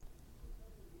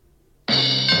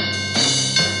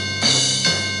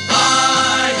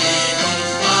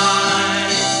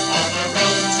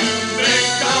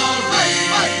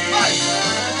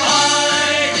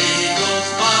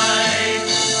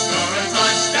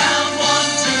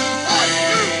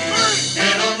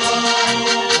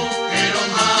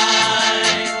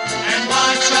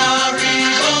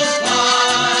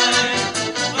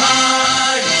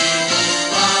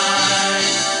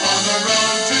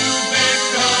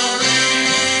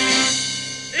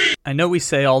 I know we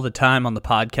say all the time on the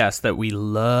podcast that we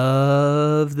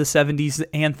love the 70s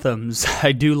anthems.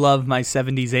 I do love my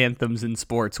 70s anthems in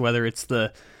sports, whether it's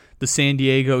the San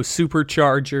Diego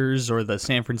Superchargers or the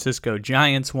San Francisco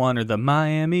Giants one or the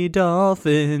Miami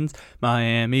Dolphins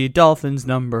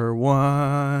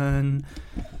 #1.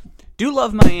 Do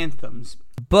love my anthems,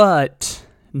 but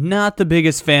not the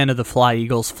biggest fan of the Fly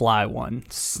Eagles Fly one.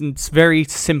 It's very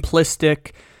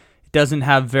simplistic. Doesn't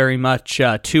have very much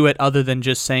to it other than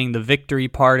just saying the victory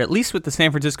part. At least with the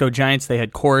San Francisco Giants, they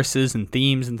had choruses and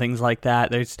themes and things like that.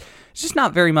 There's just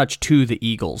not very much to the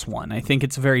Eagles one. I think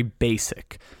it's very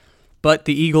basic. But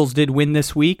the Eagles did win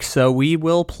this week, so we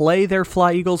will play their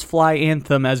Fly Eagles Fly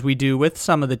anthem as we do with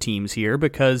some of the teams here,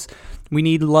 because we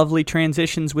need lovely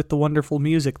transitions with the wonderful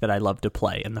music that I love to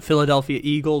play. And the Philadelphia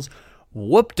Eagles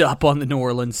whooped up on the New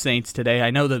Orleans Saints today.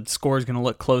 I know the score is going to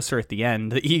look closer at the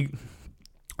end.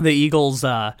 The Eagles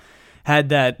had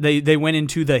that, they went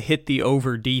into the hit the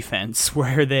over defense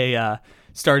where they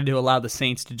started to allow the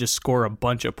Saints to just score a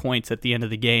bunch of points at the end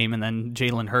of the game, and then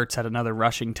Jalen Hurts had another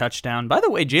rushing touchdown. By the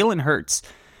way, Jalen Hurts,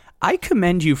 I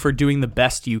commend you for doing the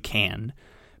best you can,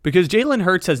 because Jalen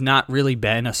Hurts has not really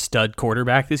been a stud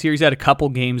quarterback this year. He's had a couple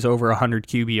games over 100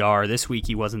 QBR. This week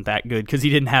he wasn't that good because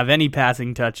he didn't have any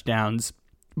passing touchdowns,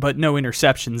 but no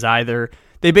interceptions either.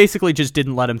 They basically just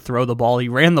didn't let him throw the ball. He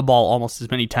ran the ball almost as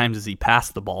many times as he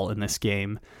passed the ball in this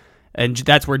game. And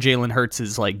that's where Jalen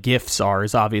Hurts' gifts are,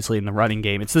 is obviously in the running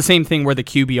game. It's the same thing where the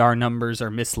QBR numbers are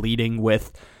misleading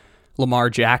with Lamar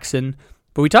Jackson.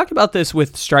 But we talked about this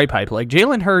with Stripe Hype.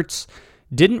 Jalen Hurts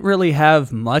didn't really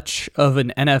have much of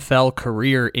an NFL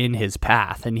career in his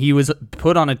path. And he was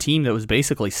put on a team that was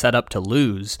basically set up to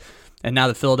lose. And now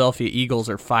the Philadelphia Eagles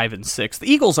are 5-6.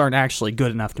 The Eagles aren't actually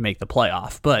good enough to make the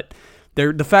playoff, but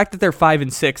the fact that they're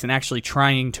 5-6 and actually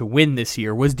trying to win this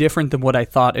year was different than what I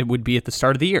thought it would be at the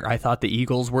start of the year. I thought the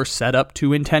Eagles were set up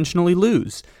to intentionally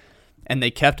lose, and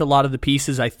they kept a lot of the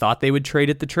pieces I thought they would trade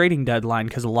at the trading deadline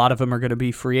because a lot of them are going to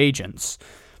be free agents.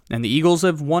 And the Eagles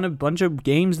have won a bunch of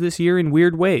games this year in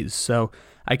weird ways, so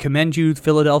I commend you,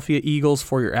 Philadelphia Eagles,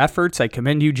 for your efforts. I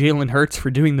commend you, Jalen Hurts, for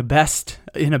doing the best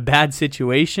in a bad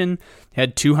situation.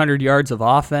 Had 200 yards of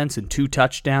offense and 2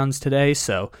 touchdowns today,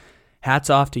 so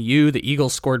hats off to you. The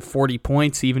Eagles scored 40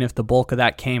 points, even if the bulk of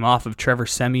that came off of Trevor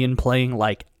Siemian playing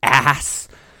like ass.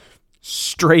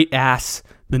 Straight ass.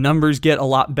 The numbers get a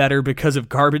lot better because of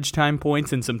garbage time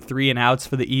points and some 3-and-outs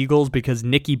for the Eagles because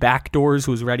Nicky Backdoors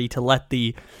was ready to let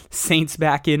the Saints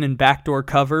back in and backdoor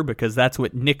cover because that's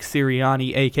what Nick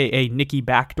Sirianni, a.k.a. Nicky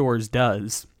Backdoors,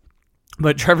 does.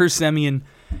 But Trevor Siemian,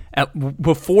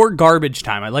 before garbage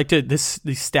time, these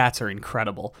stats are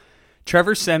incredible.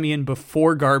 Trevor Siemian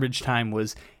before garbage time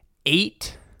was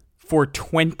 8 for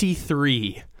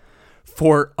 23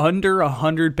 for under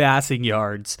 100 passing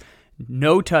yards,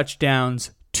 no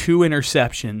touchdowns, 2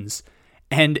 interceptions.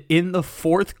 And in the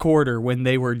fourth quarter, when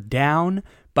they were down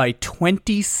by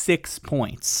 26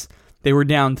 points, they were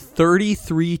down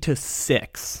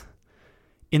 33-6.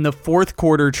 In the fourth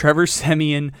quarter, Trevor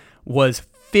Siemian was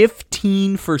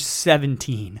 15 for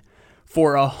 17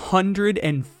 for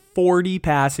 140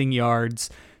 passing yards,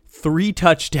 3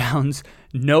 touchdowns,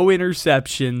 no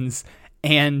interceptions,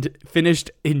 and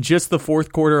finished in just the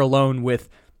fourth quarter alone with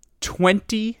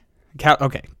 22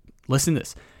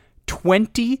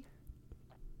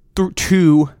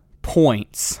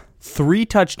 points, 3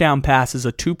 touchdown passes,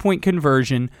 a 2-point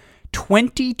conversion,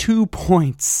 22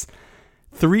 points,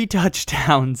 3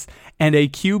 touchdowns, and a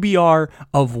QBR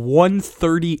of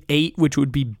 138, which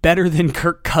would be better than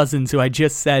Kirk Cousins, who I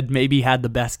just said maybe had the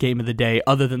best game of the day,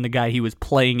 other than the guy he was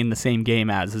playing in the same game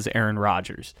as Aaron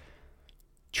Rodgers.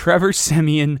 Trevor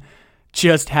Siemian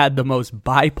just had the most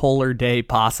bipolar day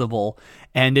possible,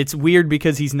 and it's weird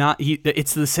because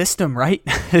it's the system, right?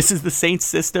 This is the Saints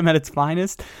system at its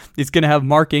finest. It's going to have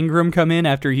Mark Ingram come in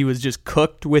after he was just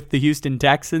cooked with the Houston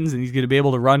Texans, and he's going to be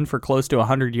able to run for close to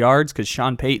 100 yards because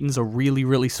Sean Payton's a really,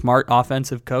 really smart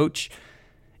offensive coach.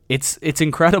 It's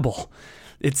incredible.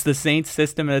 It's the Saints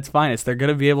system at its finest. They're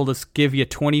going to be able to give you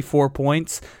 24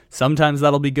 points. Sometimes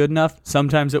that'll be good enough.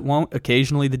 Sometimes it won't.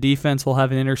 Occasionally the defense will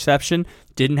have an interception.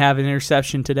 Didn't have an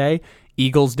interception today.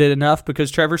 Eagles did enough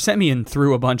because Trevor Siemian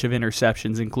threw a bunch of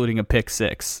interceptions, including a pick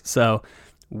 6. So,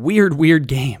 weird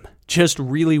game. Just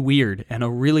really weird. And a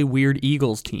really weird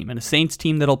Eagles team. And a Saints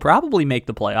team that'll probably make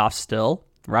the playoffs still.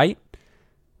 Right?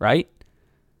 Right?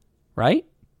 Right?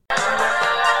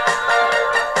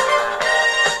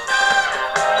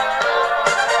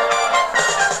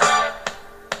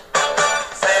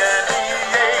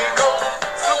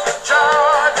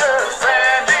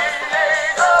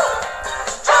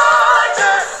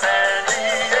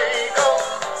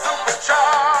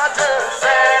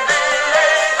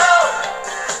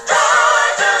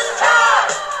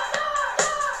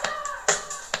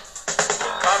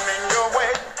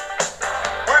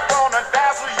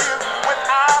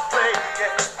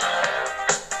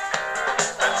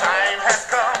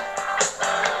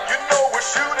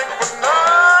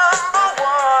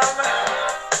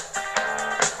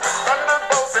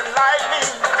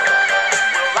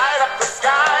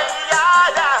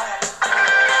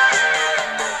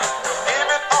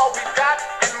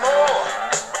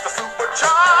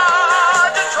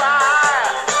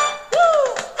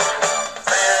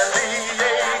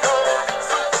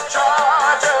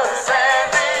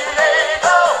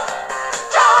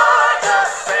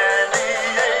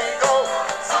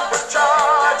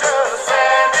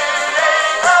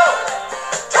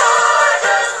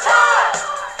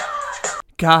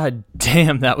 God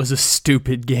damn, that was a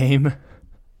stupid game.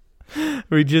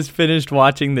 We just finished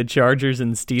watching the Chargers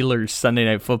and Steelers Sunday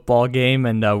Night Football game,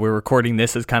 and we're recording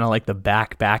this as kind of like the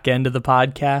back end of the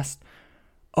podcast.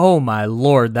 Oh my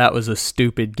lord, that was a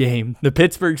stupid game. The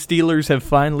Pittsburgh Steelers have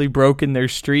finally broken their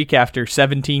streak after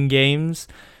 17 games,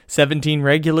 17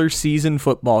 regular season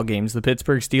football games. The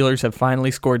Pittsburgh Steelers have finally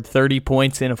scored 30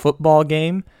 points in a football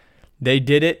game. They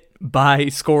did it by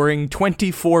scoring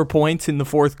 24 points in the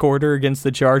fourth quarter against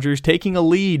the Chargers, taking a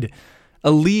lead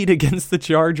against the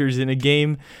Chargers in a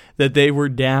game that they were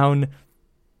down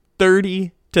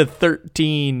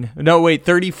 30-13. No, wait,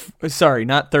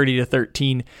 not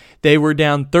 30-13. They were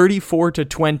down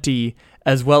 34-20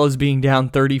 as well as being down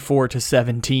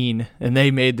 34-17, and they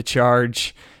made the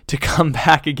charge to come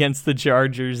back against the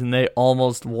Chargers, and they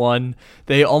almost won.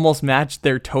 They almost matched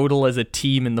their total as a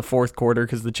team in the fourth quarter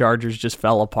because the Chargers just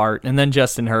fell apart. And then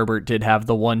Justin Herbert did have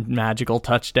the one magical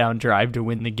touchdown drive to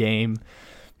win the game.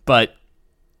 But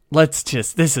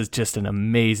this is just an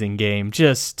amazing game.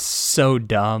 Just so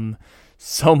dumb.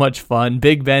 So much fun.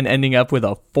 Big Ben ending up with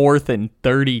a 4th and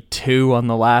 32 on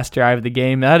the last drive of the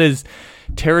game. That is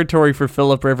territory for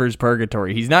Phillip Rivers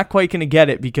purgatory. He's not quite going to get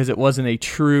it because it wasn't a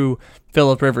true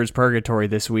Phillip Rivers purgatory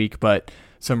this week, but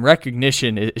some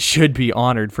recognition should be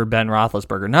honored for Ben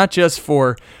Roethlisberger, not just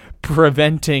for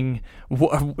preventing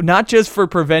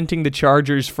the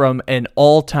Chargers from an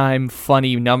all-time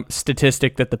funny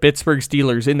statistic that the Pittsburgh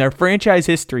Steelers in their franchise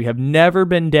history have never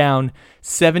been down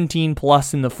 17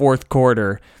 plus in the fourth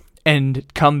quarter and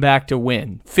come back to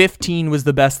win. 15 was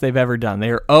the best they've ever done. They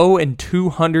are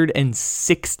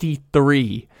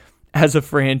 0-263 as a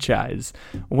franchise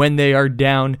when they are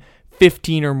down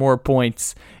 15 or more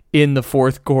points in the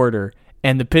fourth quarter.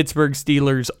 And the Pittsburgh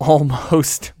Steelers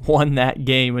almost won that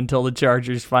game until the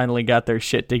Chargers finally got their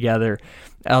shit together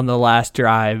on the last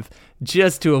drive,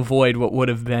 just to avoid what would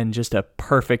have been just a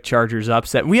perfect Chargers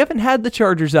upset. We haven't had the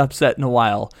Chargers upset in a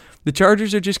while. The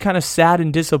Chargers are just kind of sad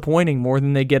and disappointing more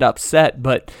than they get upset,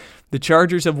 but the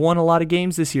Chargers have won a lot of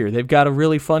games this year. They've got a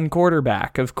really fun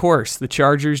quarterback. Of course, the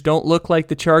Chargers don't look like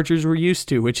the Chargers we're used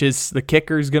to, which is the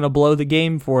kicker's going to blow the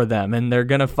game for them, and they're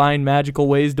going to find magical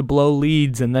ways to blow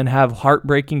leads and then have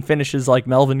heartbreaking finishes like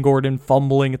Melvin Gordon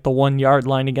fumbling at the 1-yard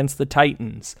line against the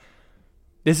Titans.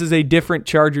 This is a different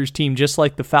Chargers team, just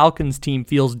like the Falcons team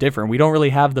feels different. We don't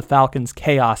really have the Falcons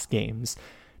chaos games,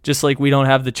 just like we don't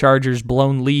have the Chargers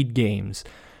blown lead games,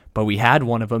 but we had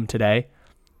one of them today.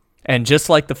 And just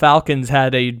like the Falcons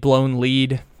had a blown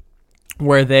lead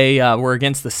where they were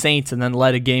against the Saints and then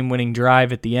led a game-winning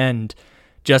drive at the end,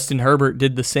 Justin Herbert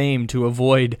did the same to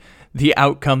avoid the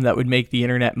outcome that would make the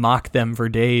internet mock them for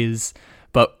days.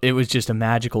 But it was just a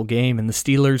magical game, and the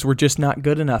Steelers were just not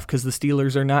good enough because the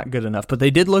Steelers are not good enough. But they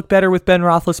did look better with Ben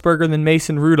Roethlisberger than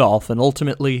Mason Rudolph, and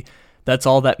ultimately that's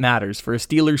all that matters for a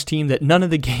Steelers team that none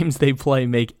of the games they play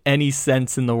make any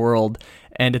sense in the world.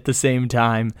 And at the same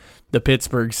time, the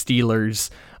Pittsburgh Steelers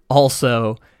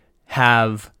also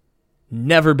have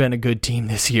never been a good team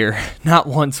this year. Not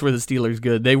once were the Steelers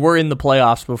good. They were in the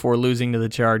playoffs before losing to the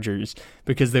Chargers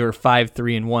because they were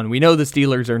 5-3-1. We know the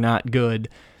Steelers are not good,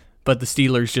 but the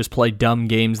Steelers just play dumb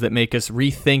games that make us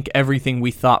rethink everything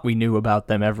we thought we knew about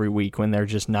them every week when they're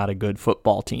just not a good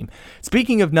football team.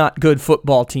 Speaking of not good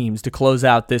football teams, to close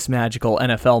out this magical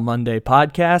NFL Monday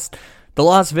podcast, the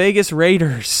Las Vegas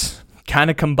Raiders kind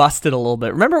of combusted a little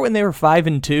bit. Remember when they were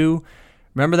 5-2?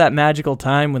 Remember that magical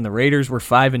time when the Raiders were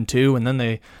 5-2 and then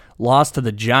they lost to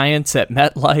the Giants at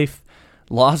MetLife,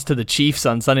 lost to the Chiefs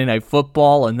on Sunday Night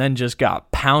Football, and then just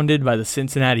got pounded by the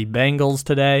Cincinnati Bengals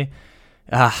today?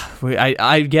 Last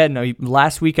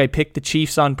week I picked the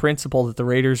Chiefs on principle that the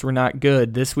Raiders were not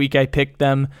good. This week I picked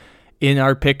them in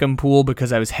our pick'em pool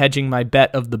because I was hedging my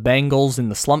bet of the Bengals in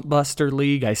the Slump Buster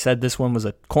League. I said this one was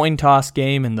a coin toss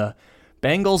game, and the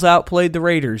Bengals outplayed the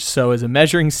Raiders. So as a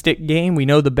measuring stick game, we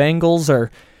know the Bengals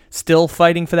are still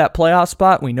fighting for that playoff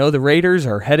spot. We know the Raiders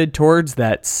are headed towards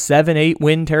that 7-8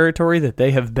 win territory that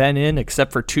they have been in,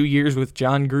 except for 2 years with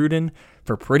John Gruden,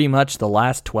 for pretty much the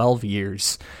last 12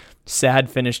 years. Sad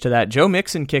finish to that. Joe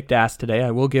Mixon kicked ass today. I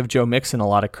will give Joe Mixon a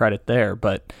lot of credit there,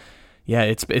 but yeah,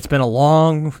 it's been a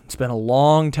long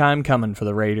time coming for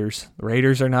the Raiders. The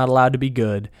Raiders are not allowed to be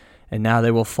good, and now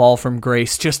they will fall from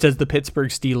grace, just as the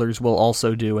Pittsburgh Steelers will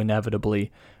also do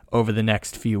inevitably over the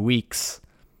next few weeks.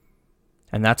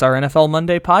 And that's our NFL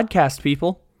Monday podcast,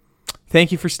 people.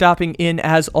 Thank you for stopping in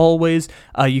as always.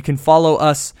 You can follow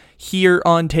us here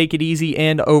on Take It Easy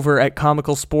and over at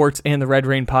Comical Sports and the Red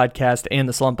Rain Podcast and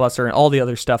the Slump Buster and all the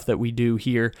other stuff that we do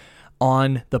here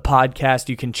on the podcast.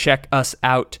 You can check us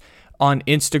out on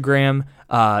Instagram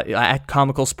at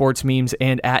Comical Sports Memes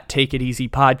and at Take It Easy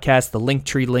Podcast. The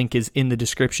Linktree link is in the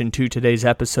description to today's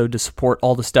episode to support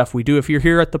all the stuff we do. If you're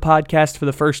here at the podcast for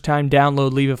the first time,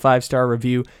 download, leave a 5-star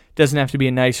review. Doesn't have to be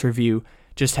a nice review.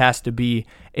 Just has to be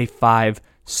a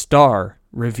 5-star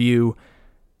review.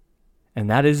 And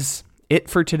that is it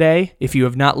for today. If you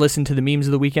have not listened to the Memes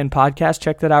of the Weekend podcast,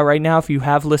 check that out right now. If you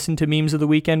have listened to Memes of the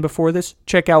Weekend before this,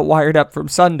 check out Wired Up from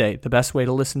Sunday. The best way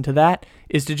to listen to that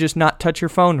is to just not touch your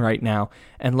phone right now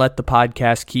and let the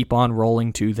podcast keep on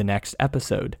rolling to the next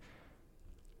episode.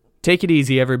 Take it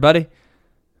easy, everybody.